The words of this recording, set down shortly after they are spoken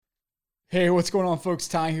Hey, what's going on, folks?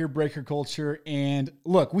 Ty here, Breaker Culture. And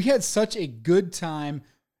look, we had such a good time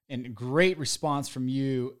and great response from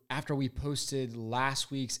you after we posted last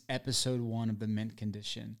week's episode 1 of the Mint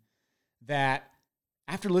Condition that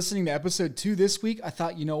after listening to episode 2 this week, I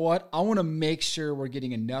thought, you know what? I want to make sure we're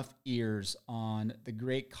getting enough ears on the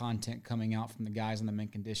great content coming out from the guys on the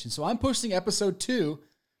Mint Condition. So I'm posting episode 2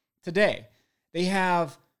 today. They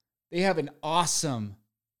have an awesome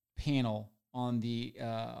panel on the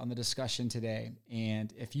discussion today.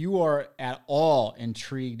 And if you are at all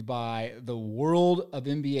intrigued by the world of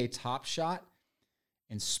NBA Top Shot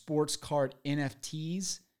and sports card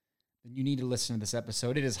NFTs, then you need to listen to this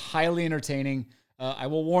episode. It is highly entertaining. I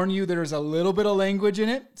will warn you, there's a little bit of language in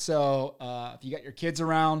it. So if you got your kids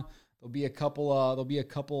around, there'll be a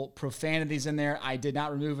couple profanities in there. I did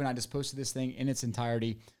not remove it. I just posted this thing in its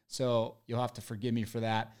entirety. So you'll have to forgive me for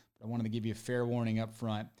that. But I wanted to give you a fair warning up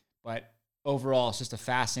front. But overall, it's just a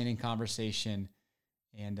fascinating conversation.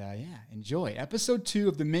 And enjoy episode 2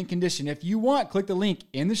 of the Mint Condition. If you want, click the link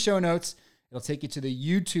in the show notes. It'll take you to the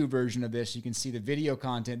YouTube version of this. You can see the video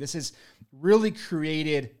content. This is really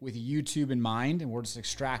created with YouTube in mind, and we're just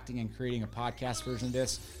extracting and creating a podcast version of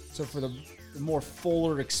this. So for the more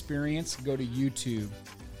fuller experience, go to YouTube,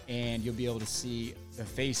 and you'll be able to see the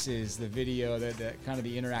faces, the video, the kind of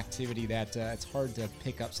the interactivity that it's hard to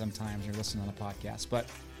pick up sometimes when you're listening on a podcast. But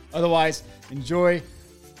otherwise, enjoy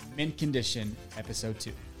Mint Condition episode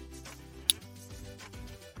 2.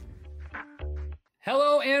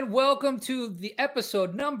 Hello and welcome to the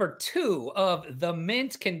episode number 2 of the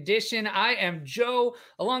Mint Condition. I am Joe,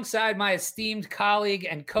 alongside my esteemed colleague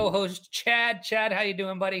and co-host Chad. Chad, how you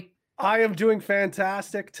doing, buddy? I am doing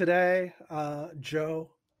fantastic today,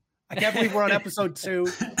 Joe. I can't believe we're on episode 2.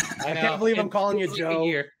 I can't believe I'm calling you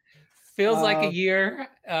Joe. Feels like a year.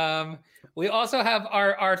 We also have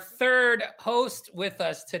our third host with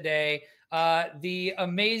us today, the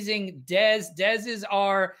amazing Dez. Dez is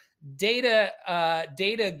our data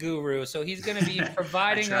guru. So he's going to be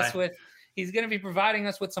providing us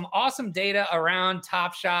with some awesome data around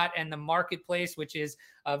Top Shot and the marketplace, which is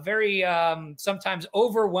a very sometimes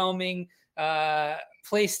overwhelming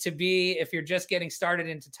place to be if you're just getting started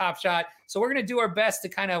into Top Shot. So we're going to do our best to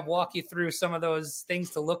kind of walk you through some of those things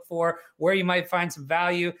to look for, where you might find some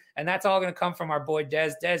value. And that's all going to come from our boy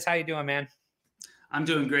Dez. Dez, how you doing, man? I'm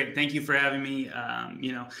doing great. Thank you for having me.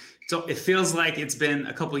 So it feels like it's been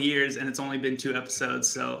a couple years and it's only been 2 episodes.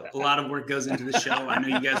 So a lot of work goes into the show. I know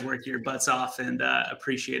you guys work your butts off and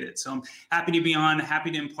appreciate it. So I'm happy to be on, happy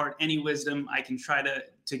to impart any wisdom I can try to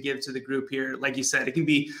give to the group here. Like you said, it can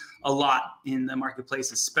be a lot in the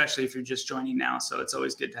marketplace, especially if you're just joining now. So it's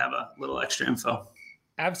always good to have a little extra info.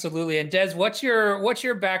 Absolutely. And Dez, what's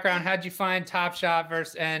your background? How'd you find Top Shot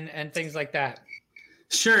versus and things like that?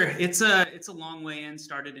 Sure. It's a long way in.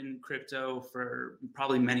 Started in crypto for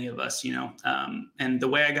probably many of us, and the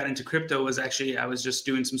way I got into crypto was actually, I was just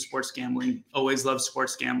doing some sports gambling, always loved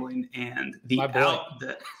sports gambling, and tale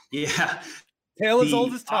as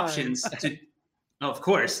old as time. Options of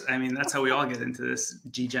course. I mean, that's how we all get into this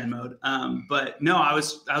G-Gen mode. But no, I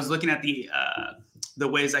was looking at the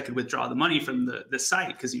ways I could withdraw the money from the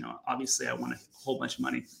site. Cause obviously I want a whole bunch of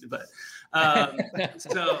money, but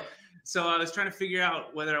So I was trying to figure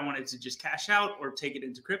out whether I wanted to just cash out or take it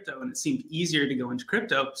into crypto, and it seemed easier to go into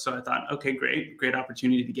crypto. So I thought, okay, great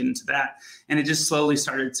opportunity to get into that. And it just slowly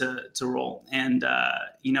started to roll. And,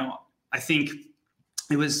 I think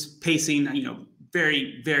it was pacing,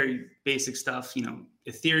 very, very basic stuff,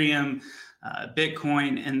 Ethereum,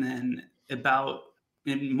 Bitcoin. And then about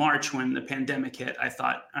in March, when the pandemic hit, I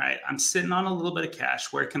thought, all right, I'm sitting on a little bit of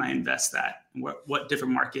cash. Where can I invest that? What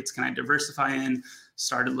different markets can I diversify in?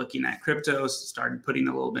 Started looking at cryptos, started putting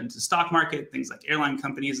a little bit into the stock market, things like airline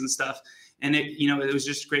companies and stuff. And it was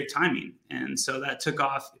just great timing. And so that took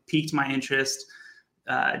off, piqued my interest.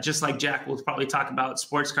 Just like Jack will probably talk about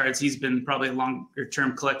sports cards. He's been probably a longer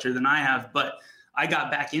term collector than I have, but I got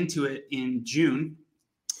back into it in June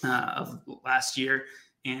of last year.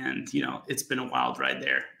 And, it's been a wild ride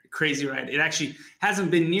there. Crazy ride. It actually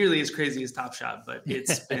hasn't been nearly as crazy as Top Shot, but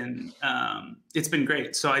it's been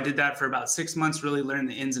great. So I did that for about 6 months, really learned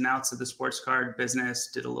the ins and outs of the sports card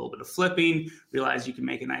business, did a little bit of flipping, realized you can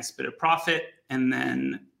make a nice bit of profit. And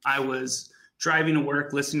then I was driving to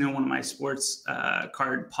work, listening to one of my sports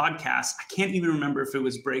card podcasts. I can't even remember if it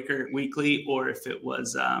was Breaker Weekly or if it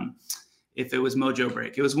was Mojo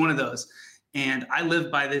Break. It was one of those. And I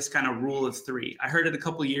live by this kind of rule of 3. I heard it a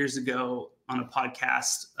couple of years ago on a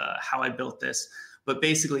podcast, how I built this. But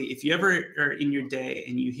basically, if you ever are in your day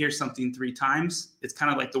and you hear something 3 times, it's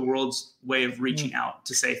kind of like the world's way of reaching out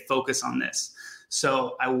to say, focus on this.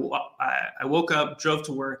 So I woke up, drove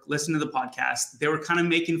to work, listened to the podcast. They were kind of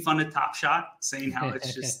making fun of Top Shot, saying how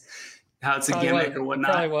it's just how it's a gimmick or whatnot.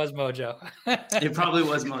 It probably was Mojo. It probably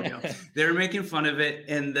was Mojo. They were making fun of it,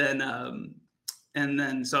 and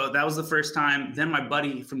then so that was the first time. Then my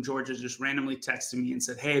buddy from Georgia just randomly texted me and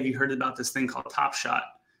said, "Hey, have you heard about this thing called Top Shot?"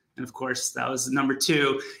 And of course, that was number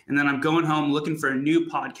 2. And then I'm going home looking for a new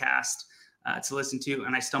podcast to listen to,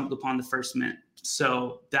 and I stumbled upon the First Mint.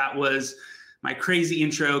 So that was my crazy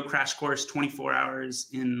intro crash course, 24 hours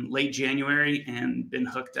in late January, and been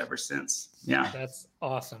hooked ever since. Yeah. That's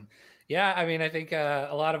awesome. Yeah, I mean, I think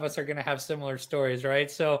a lot of us are going to have similar stories,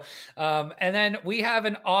 right? So, and then we have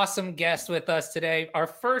an awesome guest with us today. Our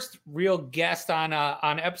first real guest on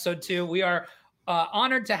episode 2. We are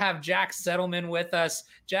honored to have Jack Settleman with us.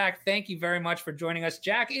 Jack, thank you very much for joining us.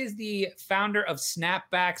 Jack is the founder of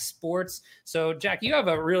Snapback Sports. So, Jack, you have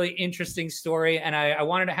a really interesting story, and I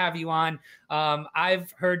wanted to have you on.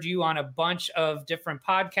 I've heard you on a bunch of different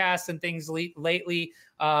podcasts and things lately.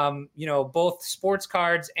 Both Sports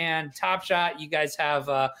Cards and Top Shot. You guys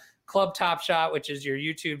have Club Top Shot, which is your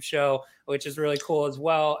YouTube show, which is really cool as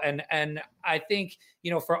well. And I think,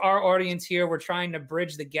 for our audience here, we're trying to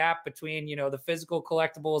bridge the gap between, the physical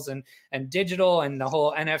collectibles and digital and the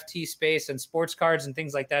whole NFT space and sports cards and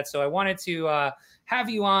things like that. So I wanted to have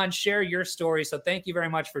you on, share your story. So thank you very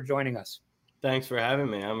much for joining us. Thanks for having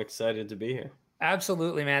me. I'm excited to be here.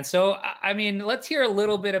 Absolutely, man. So, I mean, let's hear a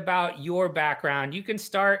little bit about your background. You can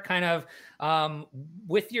start kind of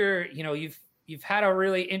with your, you've had a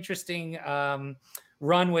really interesting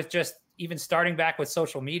run with just even starting back with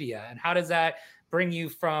social media. And how does that bring you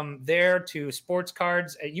from there to sports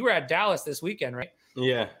cards? You were at Dallas this weekend, right?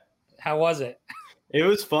 Yeah. How was it? It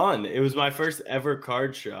was fun. It was my first ever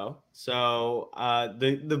card show. So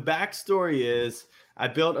the backstory is I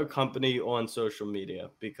built a company on social media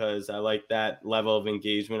because I like that level of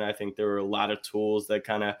engagement. I think there were a lot of tools that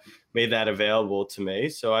kind of made that available to me.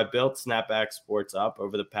 So I built Snapback Sports up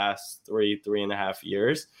over the past 3.5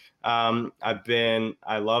 years. I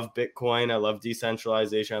love Bitcoin. I love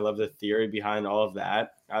decentralization. I love the theory behind all of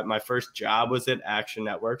that. My first job was at Action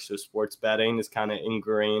Network. So sports betting is kind of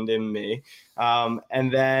ingrained in me.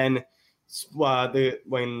 And then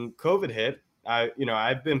when COVID hit,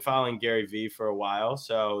 I've been following Gary Vee for a while,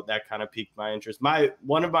 so that kind of piqued my interest.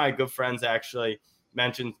 One of my good friends actually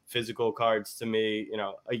mentioned physical cards to me,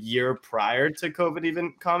 a year prior to COVID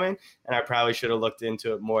even coming, and I probably should have looked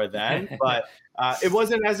into it more then, but it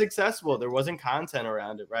wasn't as accessible. There wasn't content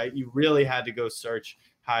around it, right? You really had to go search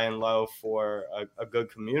high and low for a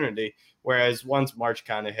good community. Whereas once March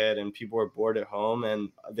kind of hit and people were bored at home and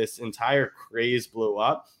this entire craze blew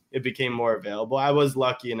up, it became more available. I was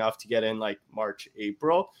lucky enough to get in like March,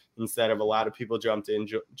 April, instead of a lot of people jumped in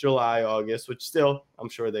July, August, which still I'm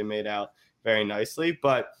sure they made out very nicely.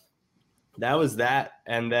 But that was that.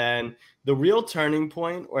 And then the real turning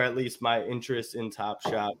point, or at least my interest in Top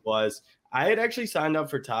Shot, was I had actually signed up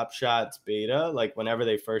for Top Shot's beta, like whenever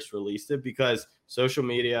they first released it, because social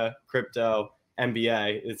media, crypto,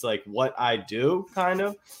 NBA, it's like what I do kind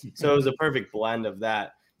of. So it was a perfect blend of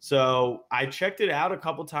that. So I checked it out a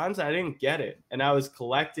couple times. I didn't get it. And I was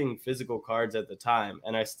collecting physical cards at the time,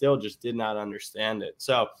 and I still just did not understand it.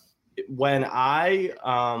 So when I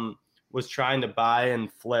was trying to buy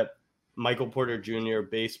and flip Michael Porter Jr.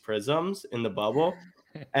 base prisms in the bubble,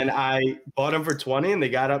 and I bought them for 20 and they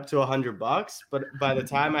got up to $100. But by the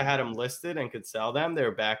time I had them listed and could sell them, they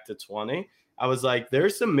were back to 20. I was like,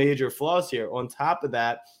 there's some major flaws here. On top of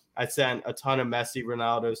that, I sent a ton of Messi,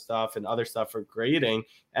 Ronaldo stuff and other stuff for grading.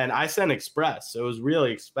 And I sent express. So it was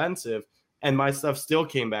really expensive. And my stuff still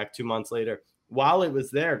came back 2 months later. While it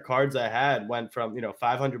was there, cards I had went from,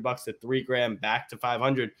 $500 to $3,000 back to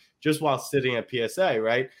 500 just while sitting at PSA,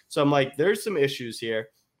 right? So I'm like, there's some issues here.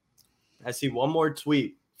 I see one more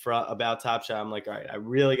tweet about Top Shot. I'm like, all right, I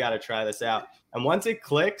really got to try this out. And once it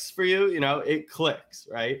clicks for you, it clicks,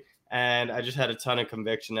 right? And I just had a ton of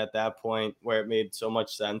conviction at that point where it made so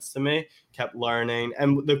much sense to me, kept learning.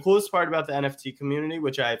 And the coolest part about the NFT community,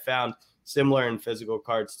 which I found similar in physical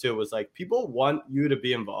cards too, was like people want you to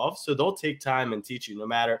be involved. So they'll take time and teach you no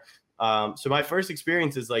matter. So my first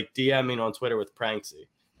experience is like DMing on Twitter with Pranksy.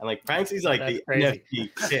 And like Pranksy's like the crazy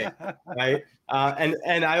NFT kick, right?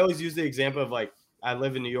 And I always use the example of like, I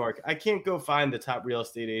live in New York. I can't go find the top real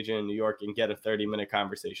estate agent in New York and get a 30-minute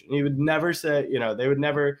conversation. He would never say, they would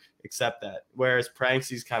never accept that. Whereas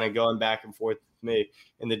Pranksy's kind of going back and forth with me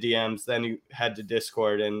in the DMs. Then you head to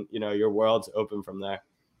Discord and, your world's open from there.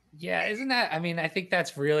 Yeah. Isn't that, I think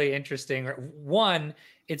that's really interesting. One,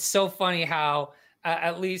 it's so funny how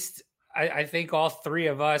at least I think all three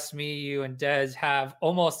of us, me, you, and Des, have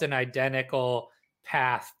almost an identical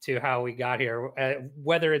path to how we got here,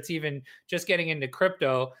 whether it's even just getting into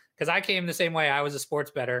crypto, because I came the same way. I was a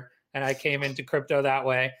sports bettor and I came into crypto that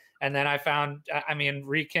way. And then I found,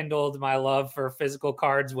 rekindled my love for physical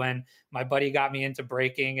cards when my buddy got me into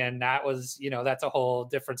breaking. And that was, that's a whole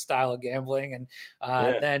different style of gambling. And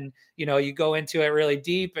then, you go into it really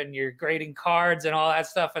deep and you're grading cards and all that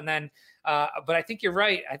stuff. And then, but I think you're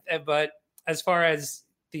right. But as far as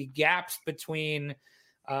the gaps between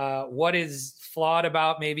what is flawed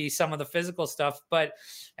about maybe some of the physical stuff,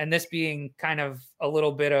 and this being kind of a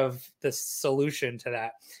little bit of the solution to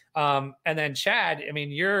that. And then Chad,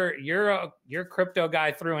 you're a crypto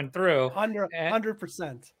guy through and through.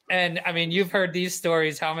 100%. And you've heard these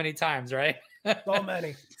stories how many times, right? So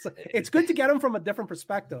many. It's good to get them from a different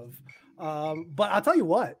perspective. But I'll tell you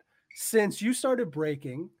what, since you started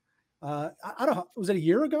breaking, I don't know, was it a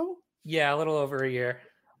year ago? Yeah, a little over a year.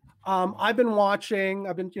 I've been watching.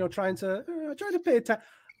 I've been, trying to pay attention.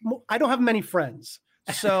 I don't have many friends,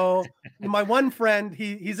 so my one friend,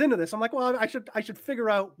 he's into this. I'm like, well, I should figure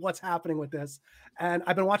out what's happening with this. And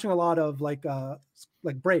I've been watching a lot of like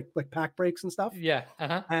pack breaks and stuff. Yeah.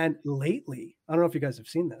 Uh-huh. And lately, I don't know if you guys have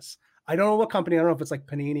seen this. I don't know what company. I don't know if it's like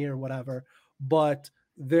Panini or whatever, but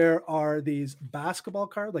there are these basketball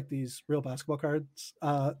cards, like these real basketball cards,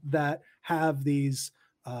 that have these.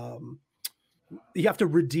 You have to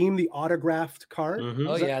redeem the autographed card. Mm-hmm.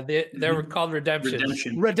 Oh yeah, they're called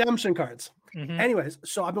redemption cards. Mm-hmm. Anyways,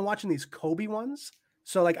 so I've been watching these Kobe ones.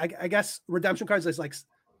 So like I guess redemption cards is like,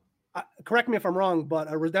 correct me if I'm wrong, but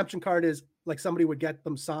a redemption card is like somebody would get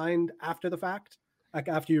them signed after the fact, like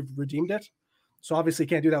after you've redeemed it. So obviously you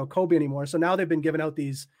can't do that with Kobe anymore. So now they've been giving out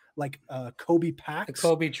these like Kobe packs, the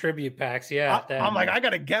Kobe tribute packs. Yeah, I'm like, I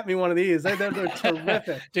gotta get me one of these. They're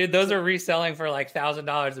terrific, dude. Those are reselling for like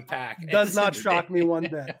 $1,000 a pack. Does not shock me one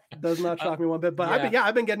bit. Does not shock me one bit. But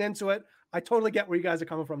I've been getting into it. I totally get where you guys are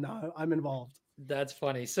coming from now. I'm involved. That's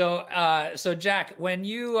funny. So Jack, when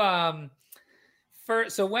you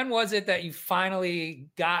so when was it that you finally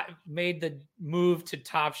made the move to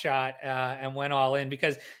Top Shot and went all in?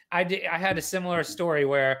 Because I had a similar story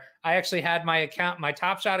where I actually had my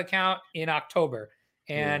Top Shot account in October.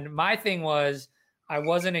 And my thing was, I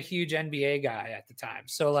wasn't a huge NBA guy at the time.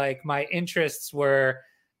 So like my interests were,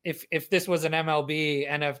 if this was an MLB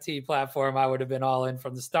NFT platform, I would have been all in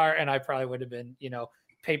from the start. And I probably would have been,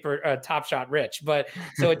 Top Shot rich. But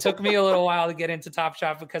so it took me a little while to get into Top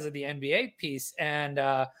Shot because of the NBA piece. And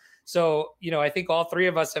so I think all three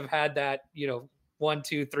of us have had that, 1,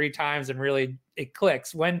 2, 3 times and really it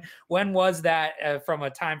clicks. When was that from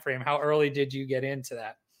a time frame? How early did you get into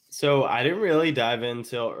that? So I didn't really dive in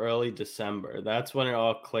until early December. That's when it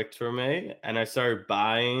all clicked for me. And I started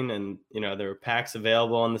buying and, there were packs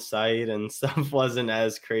available on the site and stuff wasn't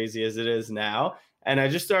as crazy as it is now. And I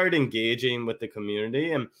just started engaging with the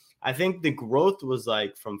community. And I think the growth was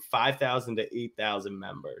like from 5,000 to 8,000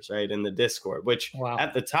 members, right, in the Discord, which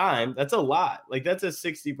at the time, that's a lot. Like that's a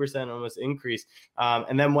 60% almost increase.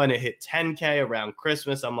 And then when it hit 10K around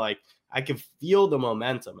Christmas, I'm like, I could feel the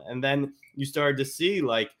momentum. And then you started to see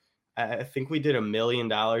like, I think we did $1 million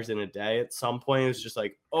in a day. At some point, it was just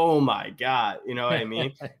like, oh my God, you know what I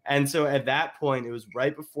mean? And so at that point, it was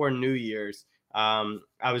right before New Year's.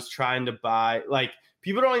 I was trying to buy, like,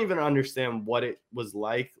 people don't even understand what it was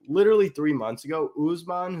like. Literally 3 months ago,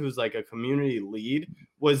 Usman, who's like a community lead,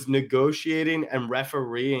 was negotiating and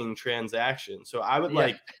refereeing transactions. So I would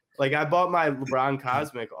like I bought my LeBron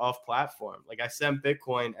Cosmic off platform. Like I sent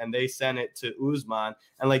Bitcoin and they sent it to Usman.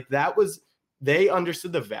 And like that was, they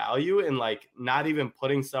understood the value in like not even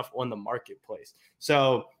putting stuff on the marketplace.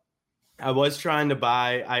 So I was trying to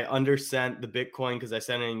buy, I undersent the Bitcoin because I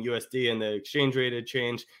sent it in USD and the exchange rate had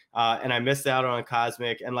changed. And I missed out on a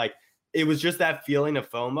Cosmic. And like, it was just that feeling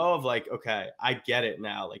of FOMO of like, okay, I get it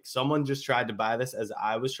now. Like someone just tried to buy this as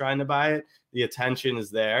I was trying to buy it. The attention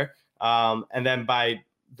is there. And then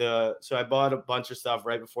so I bought a bunch of stuff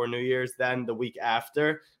right before New Year's. Then the week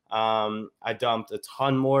after, I dumped a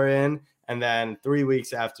ton more in. And then 3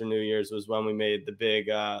 weeks after New Year's was when we made the big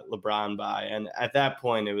LeBron buy. And at that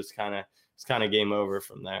point, it was kind of game over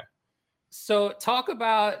from there. So talk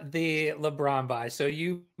about the LeBron buy. So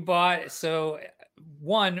you bought,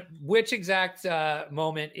 one, which exact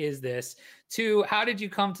moment is this? 2, how did you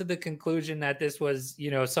come to the conclusion that this was,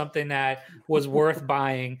 something that was worth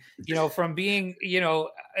buying, from being,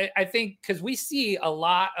 I think, because we see a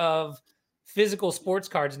lot of physical sports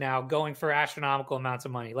cards now going for astronomical amounts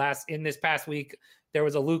of money. In this past week, there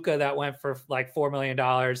was a Luka that went for like $4 million.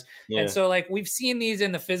 Yeah. And so like we've seen these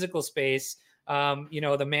in the physical space.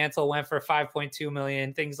 The Mantle went for 5.2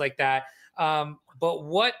 million, things like that. But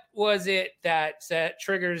what was it that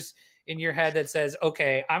triggers in your head that says,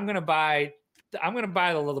 okay, I'm gonna buy the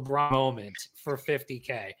LeBron moment for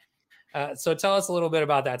 50K. So tell us a little bit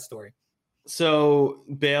about that story. So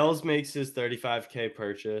Bales makes his 35K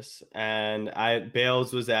purchase, and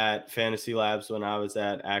Bales was at Fantasy Labs when I was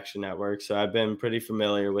at Action Network, so I've been pretty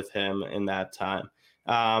familiar with him in that time.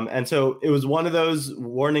 And so it was one of those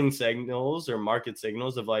warning signals or market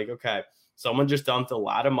signals of like, okay, someone just dumped a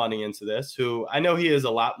lot of money into this, who I know he has a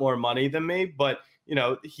lot more money than me, but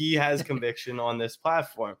he has conviction on this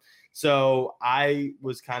platform. So I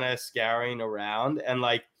was kind of scouring around, and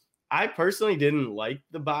like, I personally didn't like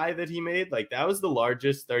the buy that he made. Like, that was the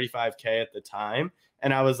largest 35K at the time.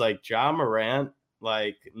 And I was like, Ja Morant,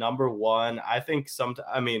 like, number one. I think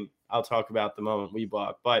I'll talk about the moment we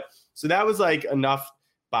bought. But so that was like enough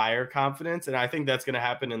buyer confidence. And I think that's going to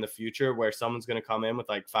happen in the future where someone's going to come in with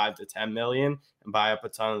like 5 to 10 million and buy up a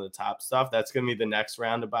ton of the top stuff. That's going to be the next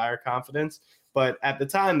round of buyer confidence. But at the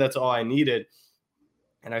time, that's all I needed.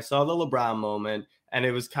 And I saw the LeBron moment, and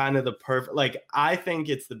it was kind of the perfect, like, I think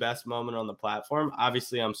it's the best moment on the platform.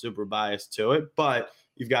 Obviously, I'm super biased to it, but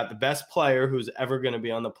you've got the best player who's ever going to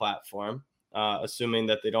be on the platform, assuming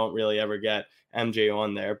that they don't really ever get MJ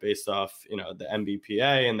on there based off, the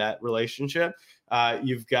MBPA and that relationship.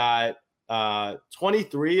 You've got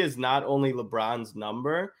 23 is not only LeBron's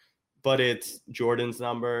number, but it's Jordan's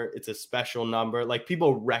number. It's a special number. Like,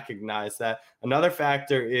 people recognize that. Another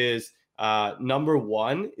factor is, number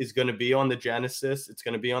one is going to be on the Genesis. It's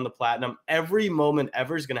going to be on the Platinum. Every moment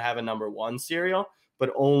ever is going to have a number one serial,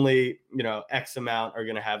 but only, X amount are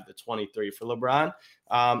going to have the 23 for LeBron.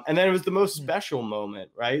 And then it was the most special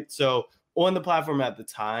moment, right? So on the platform at the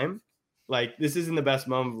time, like, this isn't the best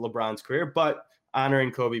moment of LeBron's career, but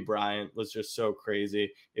honoring Kobe Bryant was just so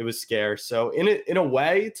crazy. It was scarce. So in a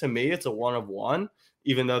way, to me, it's a one of one,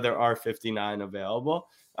 even though there are 59 available.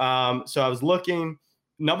 So I was looking.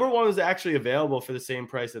 Number one was actually available for the same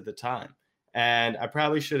price at the time. And I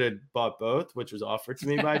probably should have bought both, which was offered to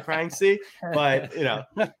me by Pranksy. But,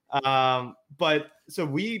 but so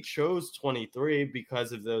we chose 23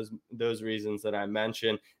 because of those reasons that I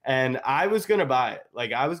mentioned. And I was going to buy it.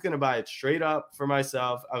 Like, I was going to buy it straight up for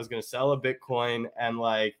myself. I was going to sell a Bitcoin and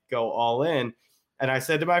like go all in. And I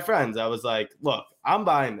said to my friends, I was like, look, I'm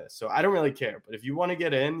buying this, so I don't really care. But if you want to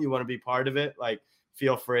get in, you want to be part of it, like,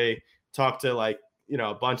 feel free. Talk to like,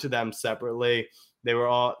 a bunch of them separately. They were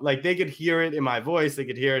all like, they could hear it in my voice. They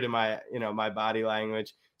could hear it in my, my body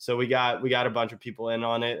language. So we got a bunch of people in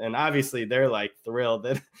on it. And obviously they're like thrilled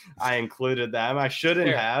that I included them. I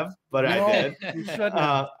shouldn't have, but I did. You shouldn't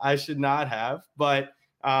have. I should not have. But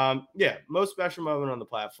most special moment on the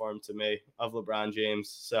platform to me of LeBron James.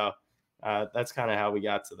 So that's kind of how we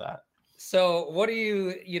got to that. So what do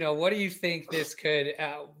you think this could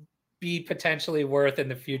be potentially worth in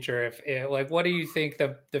the future? What do you think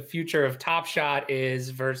the future of Top Shot is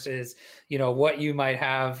versus, what you might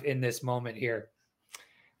have in this moment here?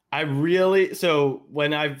 So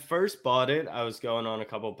when I first bought it, I was going on a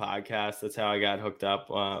couple podcasts. That's how I got hooked up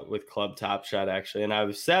with Club Top Shot, actually. And I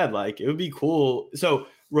was said, like, it would be cool. So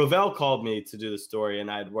Ravel called me to do the story, and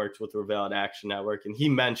I had worked with Ravel at Action Network, and he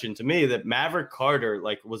mentioned to me that Maverick Carter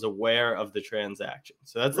like was aware of the transaction.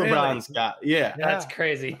 So that's really? LeBron's guy. Yeah, that's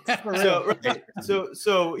crazy.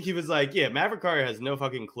 So he was like, yeah, Maverick Carter has no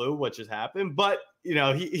fucking clue what just happened, but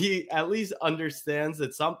he at least understands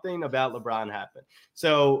that something about LeBron happened.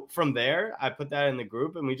 So from there, I put that in the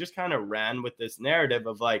group, and we just kind of ran with this narrative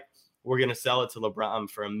of like, we're gonna sell it to LeBron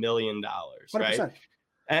for $1 million, right? 100%.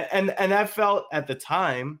 And that felt at the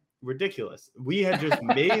time ridiculous. We had just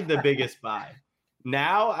made the biggest buy.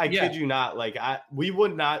 Now, I kid you not, like we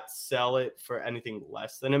would not sell it for anything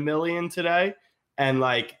less than $1 million today. And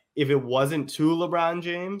like, if it wasn't to LeBron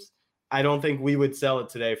James, I don't think we would sell it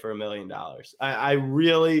today for $1 million. I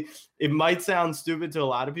really, it might sound stupid to a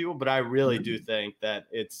lot of people, but I really do think that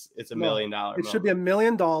it's $1 million. It should be $1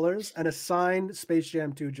 million and a signed Space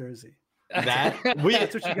Jam 2 jersey. That's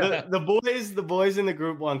the boys in the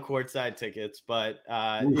group want courtside tickets, but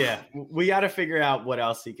we got to figure out what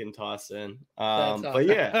else he can toss in. But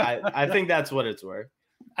yeah, I think that's what it's worth.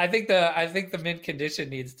 I think the mint condition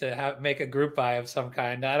needs to make a group buy of some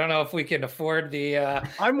kind. I don't know if we can afford the.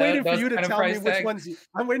 I'm waiting for you to tell me which ones.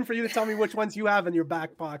 I'm waiting for you to tell me which ones you have in your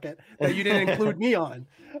back pocket that you didn't include me on.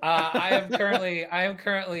 I am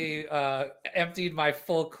currently emptied my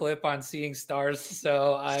full clip on Seeing Stars,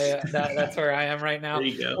 so that's where I am right now. There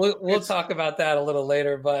you go. We'll talk about that a little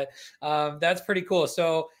later, but that's pretty cool.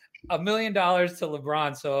 So $1 million to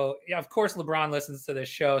LeBron. So yeah, of course LeBron listens to this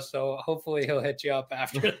show, so hopefully he'll hit you up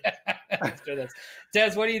after that. After this,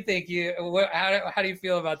 Des, what do you think? How do you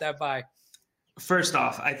feel about that buy? First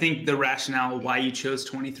off, I think the rationale why you chose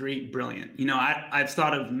 23, brilliant. You know, I've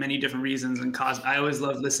thought of many different reasons, and I always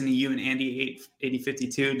love listening to you and Andy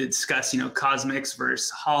 8052 to discuss, you know, cosmics versus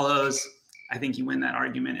hollows. I think you win that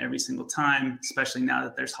argument every single time, especially now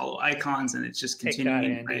that there's hollow icons and it's just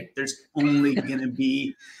continuing. Right? There's only going to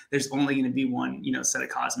be one, you know, set of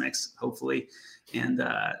cosmics, hopefully. And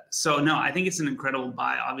so no, I think it's an incredible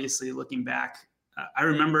buy. Obviously, looking back, I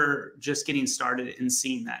remember just getting started and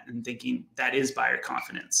seeing that and thinking that is buyer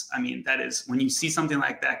confidence. I mean, that is when you see something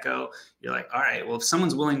like that go, you're like, all right, well, if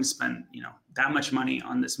someone's willing to spend, you know, that much money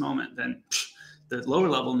on this moment, then the lower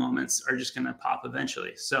level moments are just going to pop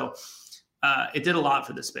eventually. So it did a lot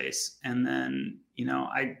for the space. And then, you know,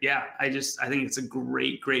 I think it's a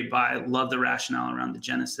great buy. I love the rationale around the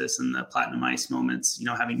Genesis and the Platinum Ice moments, you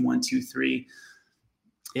know, having 1, 2, 3.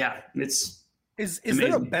 Yeah, it's is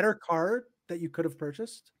amazing. There a better card that you could have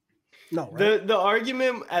purchased? No, right? The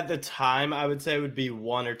argument at the time I would say would be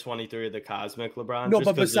 1 or 23 of the Cosmic LeBron. No,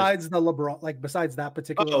 but besides the LeBron, like besides that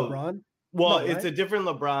particular LeBron. Well, no, it's right? a different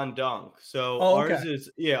LeBron dunk. So ours is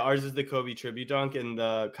the Kobe tribute dunk, and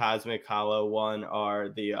the Cosmic Hollow one are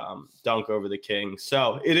the dunk over the King.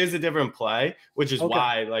 So it is a different play, which is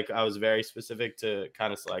why like I was very specific to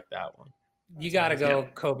kind of select that one. You got to go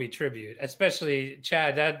Kobe tribute, especially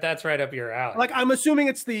Chad. That's right up your alley. Like I'm assuming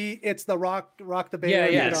it's the Rock the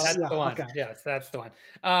Bear. Yeah, that's the one. Okay. Yes, that's the one.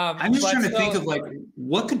 I'm just trying to think of like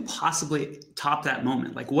what could possibly top that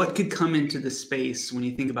moment. Like what could come into the space when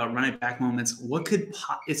you think about run it back moments. What could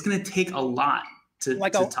it's going to take a lot to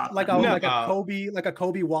top a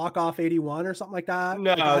Kobe walk off 81 or something like that.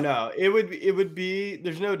 No, it would be.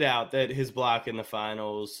 There's no doubt that his block in the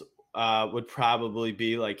finals would probably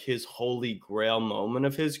be like his holy grail moment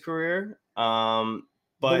of his career. But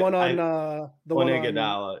the one on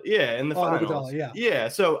Iguodala, in the finals, yeah.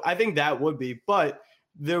 So I think that would be, but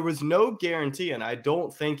there was no guarantee, and I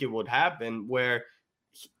don't think it would happen where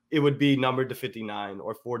it would be numbered to 59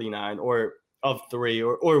 or 49 or of 3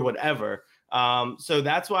 or whatever. So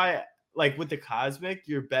that's why, like with the Cosmic,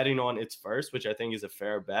 you're betting on its first, which I think is a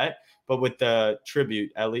fair bet. But with the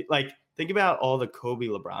tribute, at least, like. Think about all the Kobe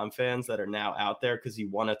LeBron fans that are now out there because he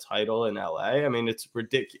won a title in LA. I mean, it's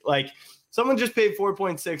ridiculous. Like someone just paid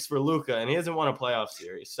 4.6 for Luka and he hasn't won a playoff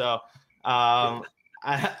series. So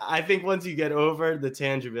I think once you get over the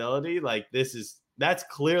tangibility, like that's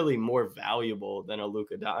clearly more valuable than a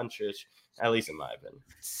Luka Doncic, at least in my opinion.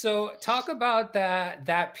 So talk about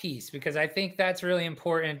that piece, because I think that's really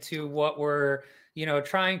important to what we're, you know,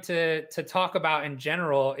 trying to talk about in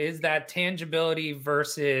general, is that tangibility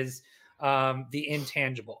versus the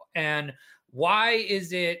intangible. And why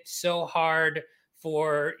is it so hard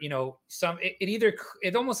for, you know,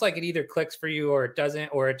 it's almost like it either clicks for you or it doesn't,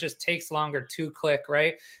 or it just takes longer to click,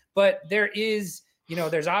 right? But there is, you know,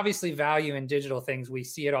 there's obviously value in digital things. We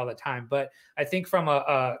see it all the time. But I think from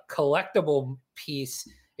a collectible piece,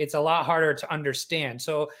 it's a lot harder to understand.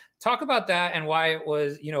 So talk about that and why it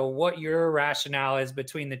was, you know, what your rationale is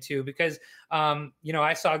between the two, because, you know,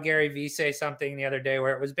 I saw Gary Vee say something the other day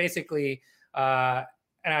where it was basically, and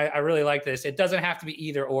I really like this. It doesn't have to be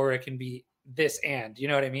either or, it can be this and, you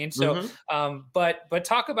know what I mean? So, but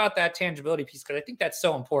talk about that tangibility piece, because I think that's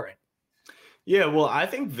so important. Yeah, well, I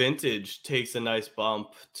think vintage takes a nice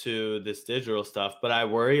bump to this digital stuff, but I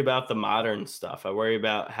worry about the modern stuff. I worry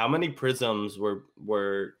about how many prisms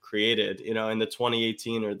were created, you know, in the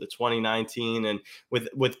 2018 or the 2019, and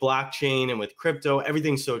with blockchain and with crypto,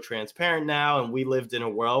 everything's so transparent now. And we lived in a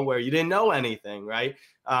world where you didn't know anything, right?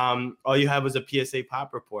 All you had was a PSA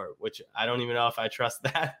pop report, which I don't even know if I trust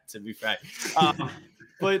that, to be frank.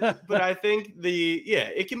 But I think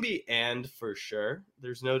it can be and for sure.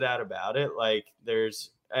 There's no doubt about it. Like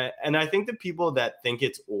and I think the people that think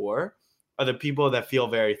it's or are the people that feel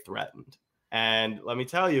very threatened. And let me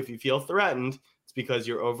tell you, if you feel threatened, it's because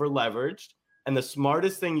you're over leveraged. And the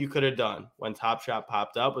smartest thing you could have done when Top Shot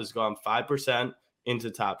popped up was gone 5%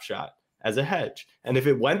 into Top Shot as a hedge. And if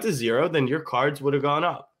it went to 0, then your cards would have gone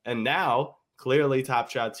up. And now clearly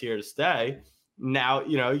Top Shot's here to stay. Now,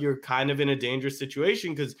 you know, you're kind of in a dangerous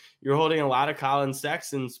situation because you're holding a lot of Colin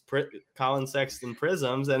Sexton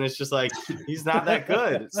prisms, and it's just like, he's not that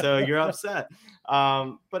good. So you're upset.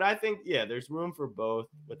 But I think, there's room for both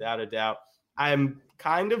without a doubt. I'm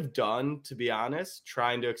kind of done, to be honest,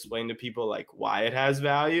 trying to explain to people like why it has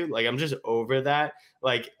value. Like I'm just over that.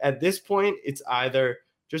 Like at this point, it's either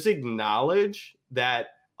just acknowledge that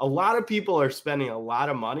a lot of people are spending a lot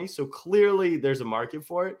of money. So clearly there's a market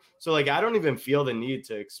for it. So like, I don't even feel the need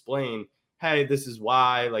to explain hey, this is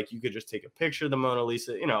why, like, you could just take a picture of the Mona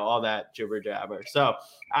Lisa, you know, all that jibber jabber. So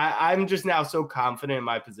I'm just now so confident in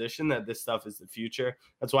my position that this stuff is the future.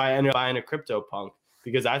 That's why I ended up buying a CryptoPunk,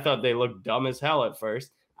 because I thought they looked dumb as hell at first.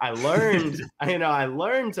 I learned, I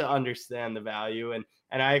learned to understand the value, and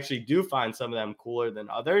I actually do find some of them cooler than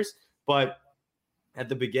others. But at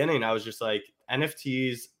the beginning, I was just like,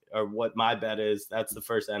 NFTs are what my bet is. That's the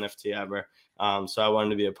first NFT ever. So I wanted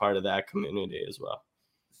to be a part of that community as well.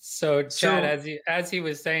 So Chad, as he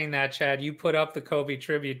was saying that, Chad, you put up the Kobe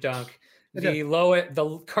tribute dunk.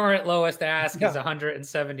 The current lowest ask is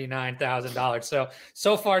 $179,000.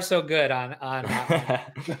 So far so good on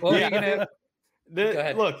what are you gonna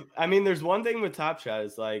Look, I mean, there's one thing with Top Shot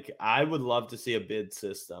is like, I would love to see a bid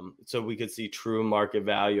system so we could see true market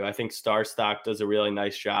value. I think Star Stock does a really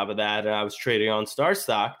nice job of that. And I was trading on Star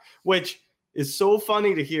Stock, which is so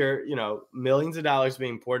funny to hear, you know, millions of dollars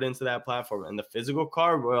being poured into that platform, and the physical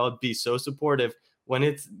card world be so supportive when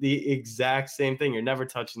it's the exact same thing. You're never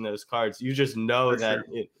touching those cards. You just know that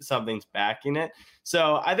something's backing it.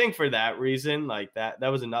 So I think for that reason, like that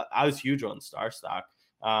was enough. I was huge on Star Stock.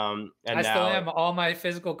 And I still am. All my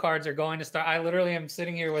physical cards are going to Star. I literally am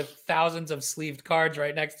sitting here with thousands of sleeved cards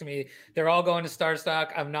right next to me. They're all going to Star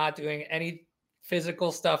Stock. I'm not doing any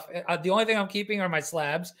physical stuff. The only thing I'm keeping are my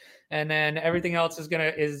slabs, and then everything else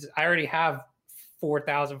is I already have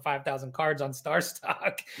 4,000, 5,000 cards on Star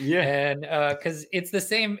Stock. Yeah. And because it's the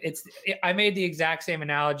same, I made the exact same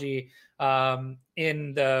analogy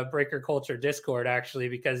in the Breaker Culture Discord, actually,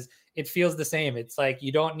 because it feels the same. It's like,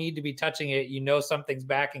 you don't need to be touching it. You know, something's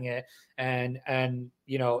backing it. And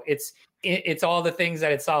you know, it's all the things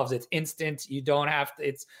that it solves. It's instant. You don't have to,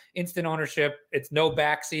 it's instant ownership. It's no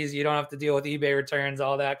backsies. You don't have to deal with eBay returns,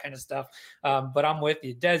 all that kind of stuff. But I'm with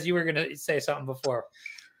you. Des, you were going to say something before.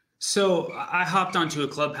 So I hopped onto a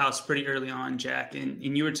Clubhouse pretty early on, Jack, and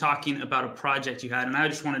you were talking about a project you had, and I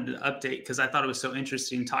just wanted to update because I thought it was so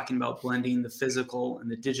interesting talking about blending the physical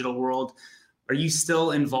and the digital world. Are you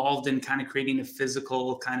still involved in kind of creating a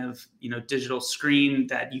physical kind of, you know, digital screen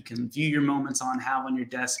that you can view your moments on, have on your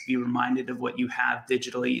desk, be reminded of what you have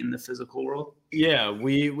digitally in the physical world? Yeah,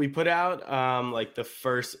 we put out like the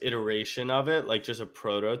first iteration of it, like just a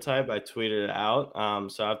prototype. I tweeted it out.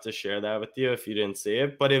 So I have to share that with you if you didn't see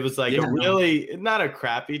it. But it was like a really, not a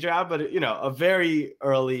crappy job, but, you know, a very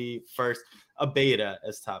early first, a beta,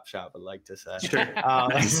 as Top Shot would like to say. Sure.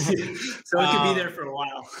 So it could be there for a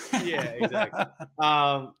while. Yeah, exactly.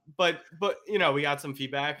 But you know, we got some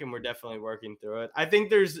feedback and we're definitely working through it. I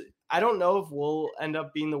think I don't know if we'll end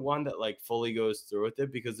up being the one that like fully goes through with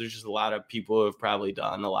it, because there's just a lot of people who have probably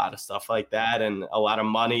done a lot of stuff like that, and a lot of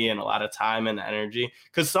money and a lot of time and energy,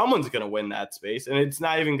 because someone's going to win that space. And it's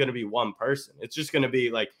not even going to be one person. It's just going to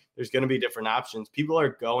be like, there's going to be different options. People are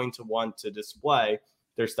going to want to display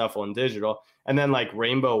their stuff on digital. And then like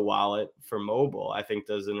Rainbow Wallet for mobile, I think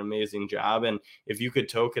does an amazing job. And if you could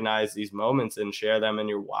tokenize these moments and share them in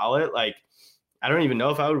your wallet, like, I don't even know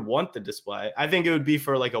if I would want the display. I think it would be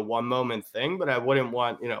for like a one moment thing, but I wouldn't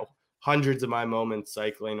want, you know, hundreds of my moments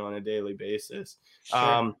cycling on a daily basis.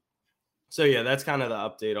 Sure. So yeah, that's kind of the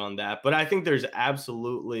update on that. But I think there's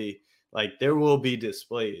absolutely, like, there will be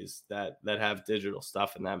displays that have digital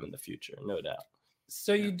stuff in them in the future, no doubt.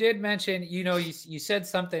 So you did mention, you know, you said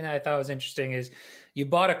something that I thought was interesting, is you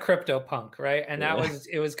bought a CryptoPunk, right? And that was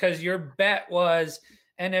because your bet was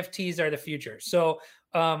NFTs are the future. So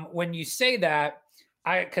when you say that,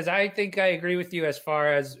 because I think I agree with you as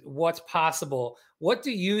far as what's possible. What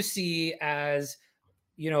do you see as,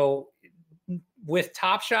 you know, with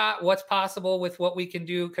Top Shot, what's possible with what we can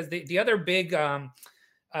do? Because the other big,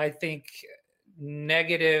 I think,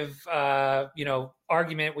 negative, you know,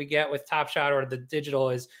 argument we get with Top Shot or the digital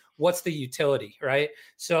is, what's the utility, right?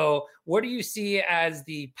 So what do you see as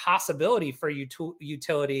the possibility for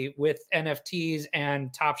utility with NFTs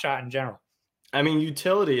and Top Shot in general? I mean,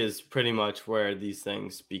 utility is pretty much where these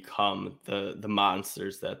things become the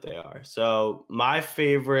monsters that they are. So my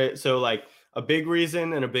favorite, so like a big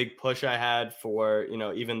reason and a big push I had for, you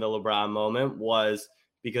know, even the LeBron moment was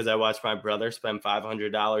because I watched my brother spend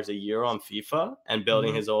 $500 a year on FIFA and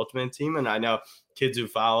building his ultimate team. And I know kids who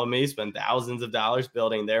follow me spend thousands of dollars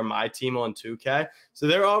building my team on 2K. So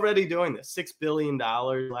they're already doing this. $6 billion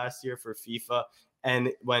last year for FIFA.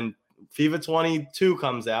 And when FIFA 22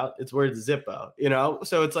 comes out, it's worth Zippo, you know?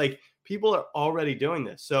 So it's like, people are already doing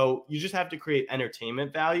this. So you just have to create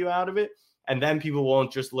entertainment value out of it. And then people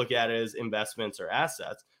won't just look at it as investments or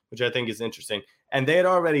assets, which I think is interesting. And they had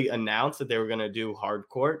already announced that they were going to do hard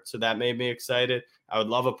court. So that made me excited. I would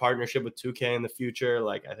love a partnership with 2K in the future.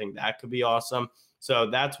 Like, I think that could be awesome.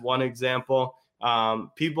 So that's one example.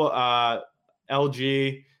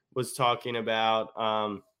 LG was talking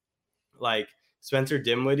about like Spencer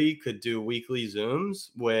Dinwiddie could do weekly Zooms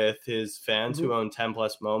with his fans who own 10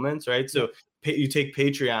 plus moments, right? So you take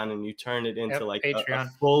Patreon and you turn it into like a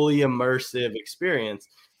fully immersive experience.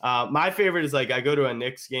 My favorite is like I go to a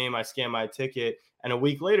Knicks game, I scan my ticket, and a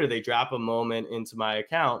week later they drop a moment into my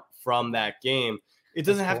account from that game. It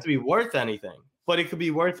doesn't have to be worth anything, but it could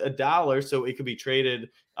be worth $1, so it could be traded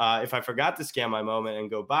if I forgot to scan my moment and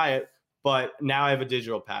go buy it. But now I have a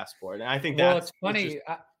digital passport, and I think it's funny.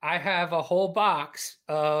 I have a whole box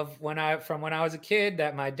of when I was a kid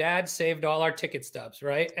that my dad saved all our ticket stubs,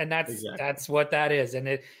 right? And that's what that is.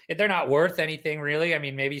 And they're not worth anything really. I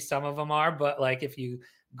mean, maybe some of them are, but like if you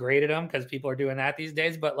graded them, because people are doing that these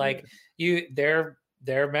days, but like they're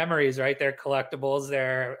memories, right? They're collectibles.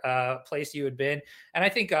 They're place you had been. And I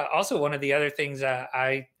think also one of the other things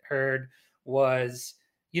I heard was,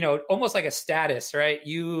 almost like a status, right?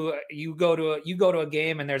 You go to a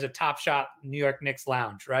game and there's a Top Shot New York Knicks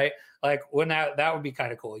lounge, right? Like that would be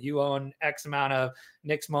kind of cool. You own X amount of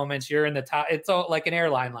Knicks moments. You're in the top. It's all like an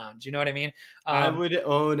airline lounge. You know what I mean? I would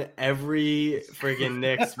own every freaking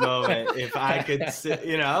Knicks moment if I could sit,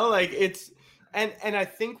 like it's, and I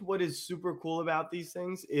think what is super cool about these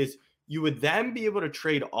things is you would then be able to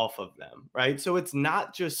trade off of them, right? So it's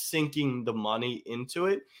not just sinking the money into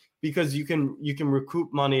it, because you can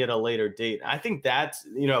recoup money at a later date. I think that's,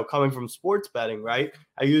 coming from sports betting, right?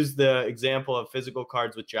 I use the example of physical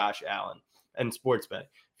cards with Josh Allen and sports betting.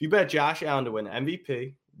 If you bet Josh Allen to win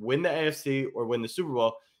MVP, win the AFC, or win the Super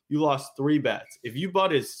Bowl, you lost 3 bets. If you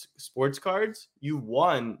bought his sports cards, you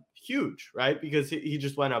won huge, right? Because he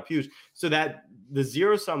just went up huge. So that the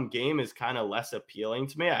zero-sum game is kind of less appealing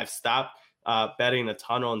to me. I've stopped betting a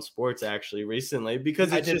ton on sports actually recently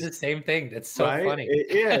because I did the same thing. That's so funny.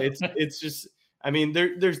 It's just, I mean,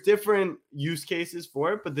 there's different use cases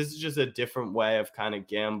for it, but this is just a different way of kind of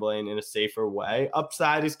gambling in a safer way.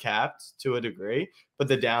 Upside is capped to a degree, but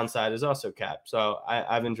the downside is also capped. So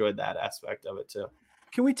I've enjoyed that aspect of it too.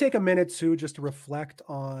 Can we take a minute too, just to reflect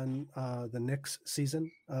on the Knicks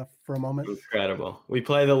season for a moment? Incredible. We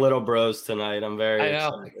play the Little Bros tonight. I'm very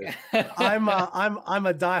excited. I'm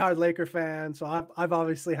a diehard Laker fan, so I've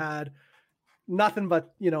obviously had nothing but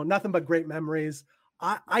great memories.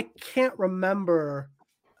 I can't remember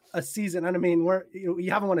a season, and I mean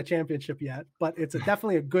you haven't won a championship yet, but it's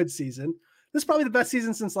definitely a good season. This is probably the best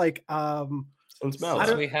season since like since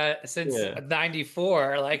Melo. We had since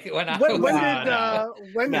 '94. Like when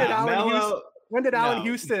did Allen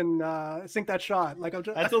Houston sink that shot? Like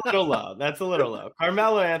That's a little low. That's a little low.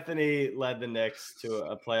 Carmelo Anthony led the Knicks to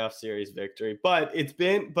a playoff series victory, but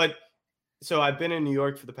so I've been in New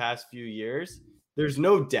York for the past few years. There's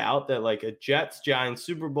no doubt that like a Jets, Giants,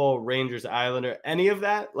 Super Bowl, Rangers, Islander, any of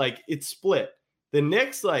that, like it's split. The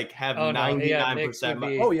Knicks like have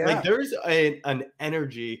 99%. Like there's an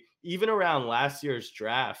energy even around last year's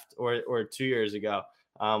draft or 2 years ago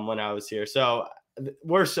when I was here. So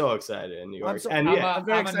we're so excited in New York. I'm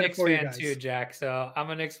a Knicks fan too, Jack. So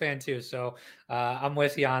I'm a Knicks fan too. So I'm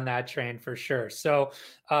with you on that train for sure. So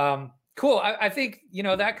cool. I think,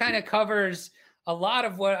 that kind of covers a lot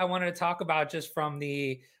of what I wanted to talk about just from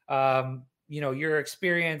the, your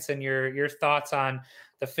experience and your thoughts on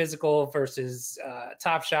the physical versus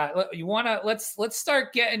Top Shot. Let's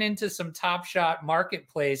start getting into some Top Shot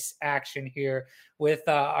marketplace action here with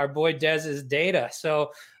our boy Dez's data.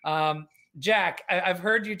 So, Jack, I've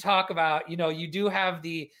heard you talk about, you do have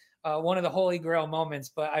the one of the holy grail moments,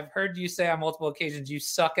 but I've heard you say on multiple occasions you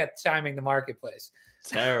suck at timing the marketplace.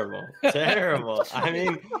 Terrible. I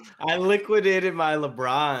mean, I liquidated my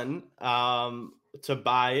LeBron to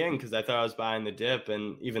buy in because I thought I was buying the dip,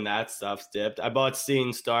 and even that stuff's dipped. I bought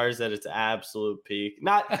Seeing Stars at its absolute peak.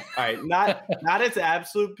 Not its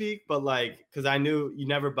absolute peak, but like because I knew you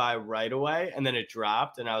never buy right away, and then it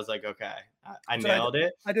dropped, and I was like, okay, I nailed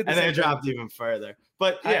it. I did, and then it dropped even further.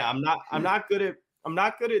 But yeah, I'm not good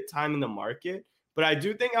at timing the market. But I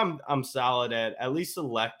do think I'm solid at least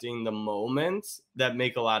selecting the moments that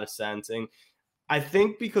make a lot of sense. And I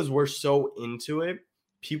think because we're so into it,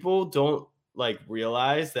 people don't like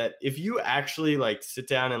realize that if you actually like sit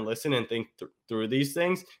down and listen and think through these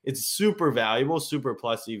things, it's super valuable, super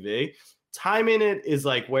plus EV. Timing it is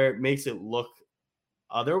like where it makes it look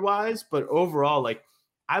otherwise. But overall, like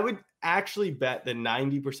I would actually bet that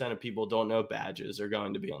 90% of people don't know badges are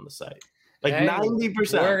going to be on the site. Like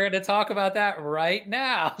 90%. We're going to talk about that right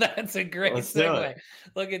now. That's a great segue.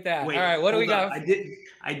 Look at that. Wait, all right, what do we got?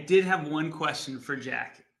 I did have one question for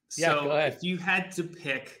Jack. So go ahead. if you had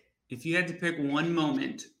to pick one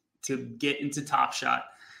moment to get into Top Shot,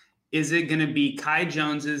 is it going to be Kai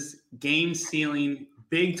Jones's game-sealing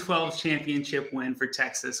Big 12 championship win for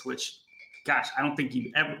Texas, which, gosh, I don't think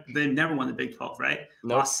they never won the Big 12, right?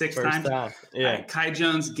 Nope, Lost 6 times. Yeah. Kai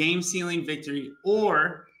Jones game sealing victory,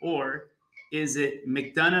 or is it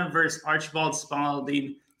McDonough versus Archibald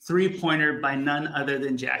Spalding 3-pointer by none other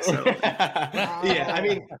than Jack Soto? Yeah, I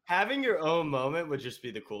mean, having your own moment would just be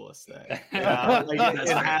the coolest thing.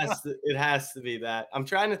 It has to be that. I'm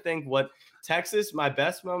trying to think what Texas. My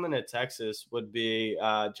best moment at Texas would be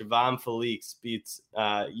Javon Felix beats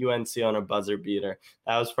UNC on a buzzer beater.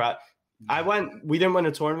 That was we didn't win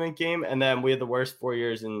a tournament game, and then we had the worst 4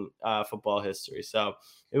 years in football history. So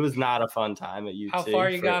it was not a fun time at UT. How far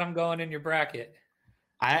you got them going in your bracket?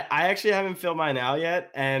 I actually haven't filled mine out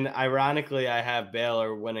yet, and ironically, I have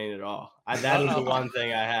Baylor winning it all. That is the one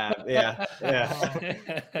thing I have. Yeah.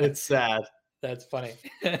 It's sad. That's funny.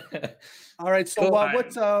 All right,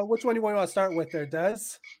 so which one do you want to start with there, Des?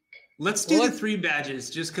 Let's do the 3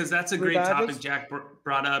 badges, just because that's a great topic Jack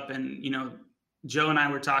brought up, and Joe and I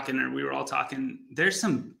were talking, or we were all talking. There's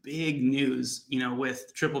some big news,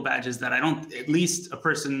 with triple badges that I don't. At least a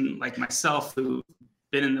person like myself who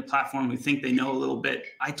been in the platform, we think they know a little bit.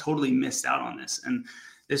 I totally missed out on this. And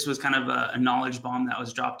this was kind of a knowledge bomb that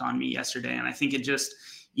was dropped on me yesterday. And I think it just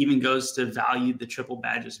even goes to value the triple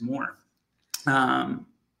badges more.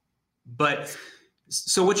 But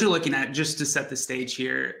so what you're looking at, just to set the stage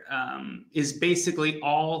here, is basically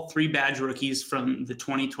all 3 badge rookies from the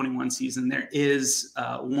 2021 season. There is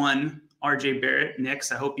one RJ Barrett,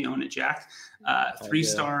 Knicks. I hope you own it, Jack.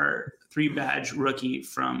 3-star, 3-badge rookie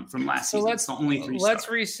from last season. It's the only 3-star. Let's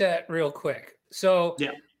reset real quick. So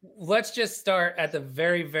let's just start at the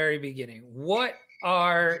very, very beginning. What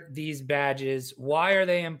are these badges? Why are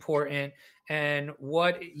they important? And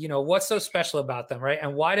what's so special about them, right?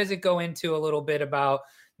 And why does it go into a little bit about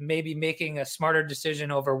maybe making a smarter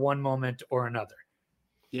decision over one moment or another?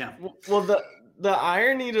 Yeah. Well, the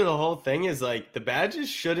irony to the whole thing is like the badges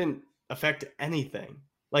shouldn't affect anything.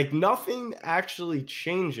 Like nothing actually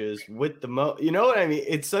changes with the you know what I mean?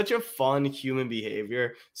 It's such a fun human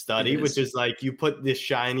behavior study, which is like you put this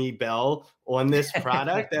shiny bell on this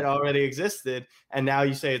product that already existed, and now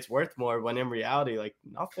you say it's worth more, when in reality, like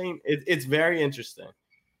nothing. It's very interesting.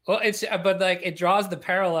 Well, but like it draws the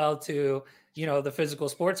parallel to the physical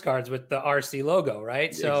sports cards with the RC logo,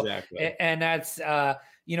 right? So exactly. And that's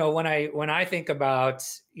when I think about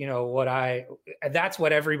that's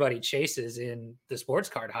what everybody chases in the sports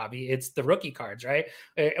card hobby. It's the rookie cards, right?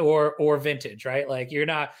 Or vintage, right? Like your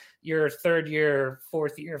 3rd year,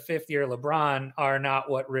 4th year, 5th year LeBron are not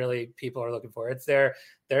what really people are looking for. It's they're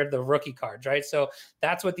the rookie cards, right? So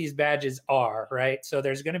that's what these badges are, right? So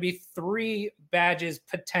there's going to be 3 badges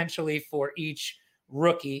potentially for each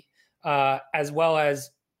rookie, as well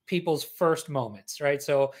as people's first moments, right?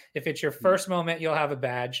 So if it's your first moment, you'll have a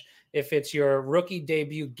badge. If it's your rookie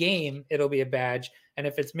debut game, it'll be a badge. And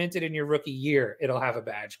if it's minted in your rookie year, it'll have a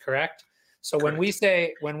badge, correct? So when we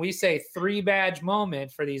say 3-badge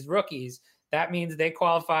moment for these rookies, that means they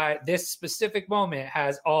qualify. This specific moment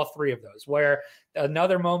has all 3 of those, where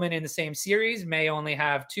another moment in the same series may only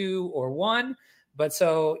have 2 or 1. But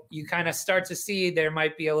so you kind of start to see there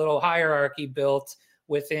might be a little hierarchy built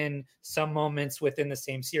within some moments within the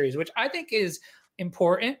same series, which I think is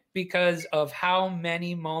important because of how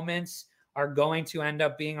many moments are going to end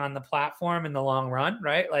up being on the platform in the long run,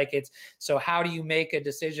 right? Like so how do you make a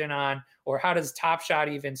decision on, or how does Top Shot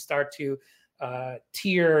even start to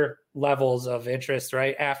tier levels of interest,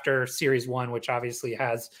 right? After series 1, which obviously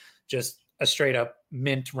has just a straight up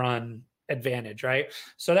mint run advantage, right?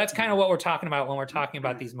 So that's kind of what we're talking about when we're talking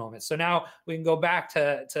about these moments. So now we can go back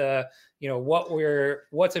to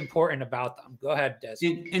what's important about them. Go ahead, Des.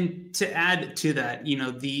 And to add to that,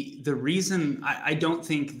 the reason I don't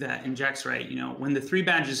think that, and Jack's right, when the 3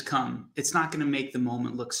 badges come, it's not going to make the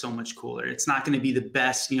moment look so much cooler. It's not going to be the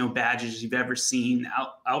best, badges you've ever seen,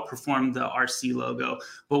 outperform the RC logo.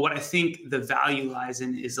 But what I think the value lies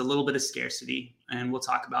in is a little bit of scarcity. And we'll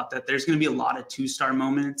talk about that. There's going to be a lot of 2-star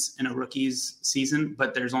moments in a rookie's season,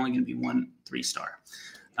 but there's only going to be 1 3-star.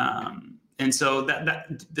 And so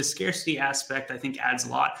that the scarcity aspect, I think, adds a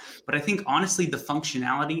lot. But I think, honestly, the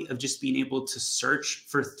functionality of just being able to search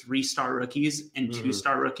for 3-star rookies and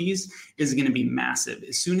 2-star rookies is going to be massive.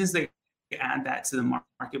 As soon as they add that to the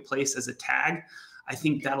marketplace as a tag, I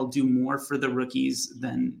think that'll do more for the rookies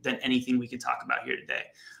than anything we could talk about here today.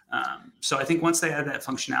 So I think once they add that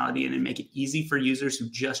functionality and make it easy for users who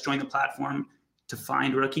just joined the platform to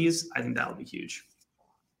find rookies, I think that'll be huge.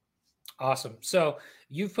 Awesome. So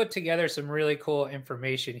you've put together some really cool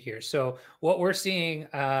information here. So what we're seeing,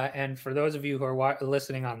 and for those of you who are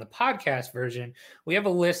listening on the podcast version, we have a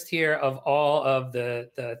list here of all of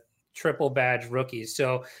the triple badge rookies.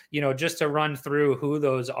 So, just to run through who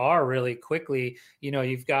those are really quickly,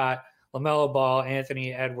 you've got LaMelo Ball,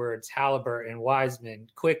 Anthony Edwards, Halliburton, Wiseman,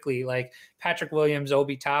 quickly, like Patrick Williams,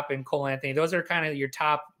 Obi Toppin, Cole Anthony. Those are kind of your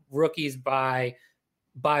top rookies by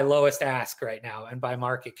lowest ask right now and by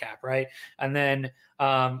market cap, right? And then,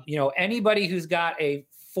 anybody who's got a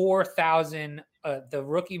 4,000, the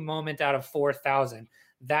rookie moment out of 4,000,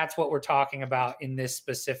 that's what we're talking about in this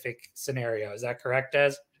specific scenario. Is that correct,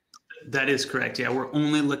 Des? That is correct. Yeah, we're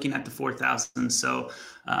only looking at the 4,000. So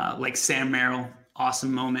like Sam Merrill,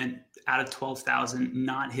 awesome moment out of 12,000,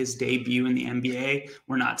 not his debut in the NBA.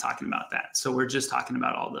 We're not talking about that. So we're just talking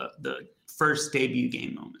about all the first debut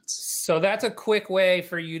game moments. So that's a quick way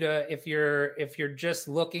for you to, if you're just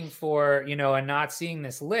looking for, and not seeing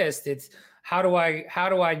this list, it's how do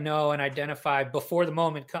I know and identify before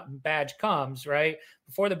the badge comes, right?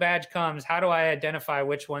 Before the badge comes, how do I identify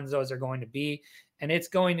which ones those are going to be? And it's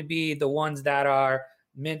going to be the ones that are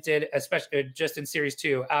minted, especially just in Series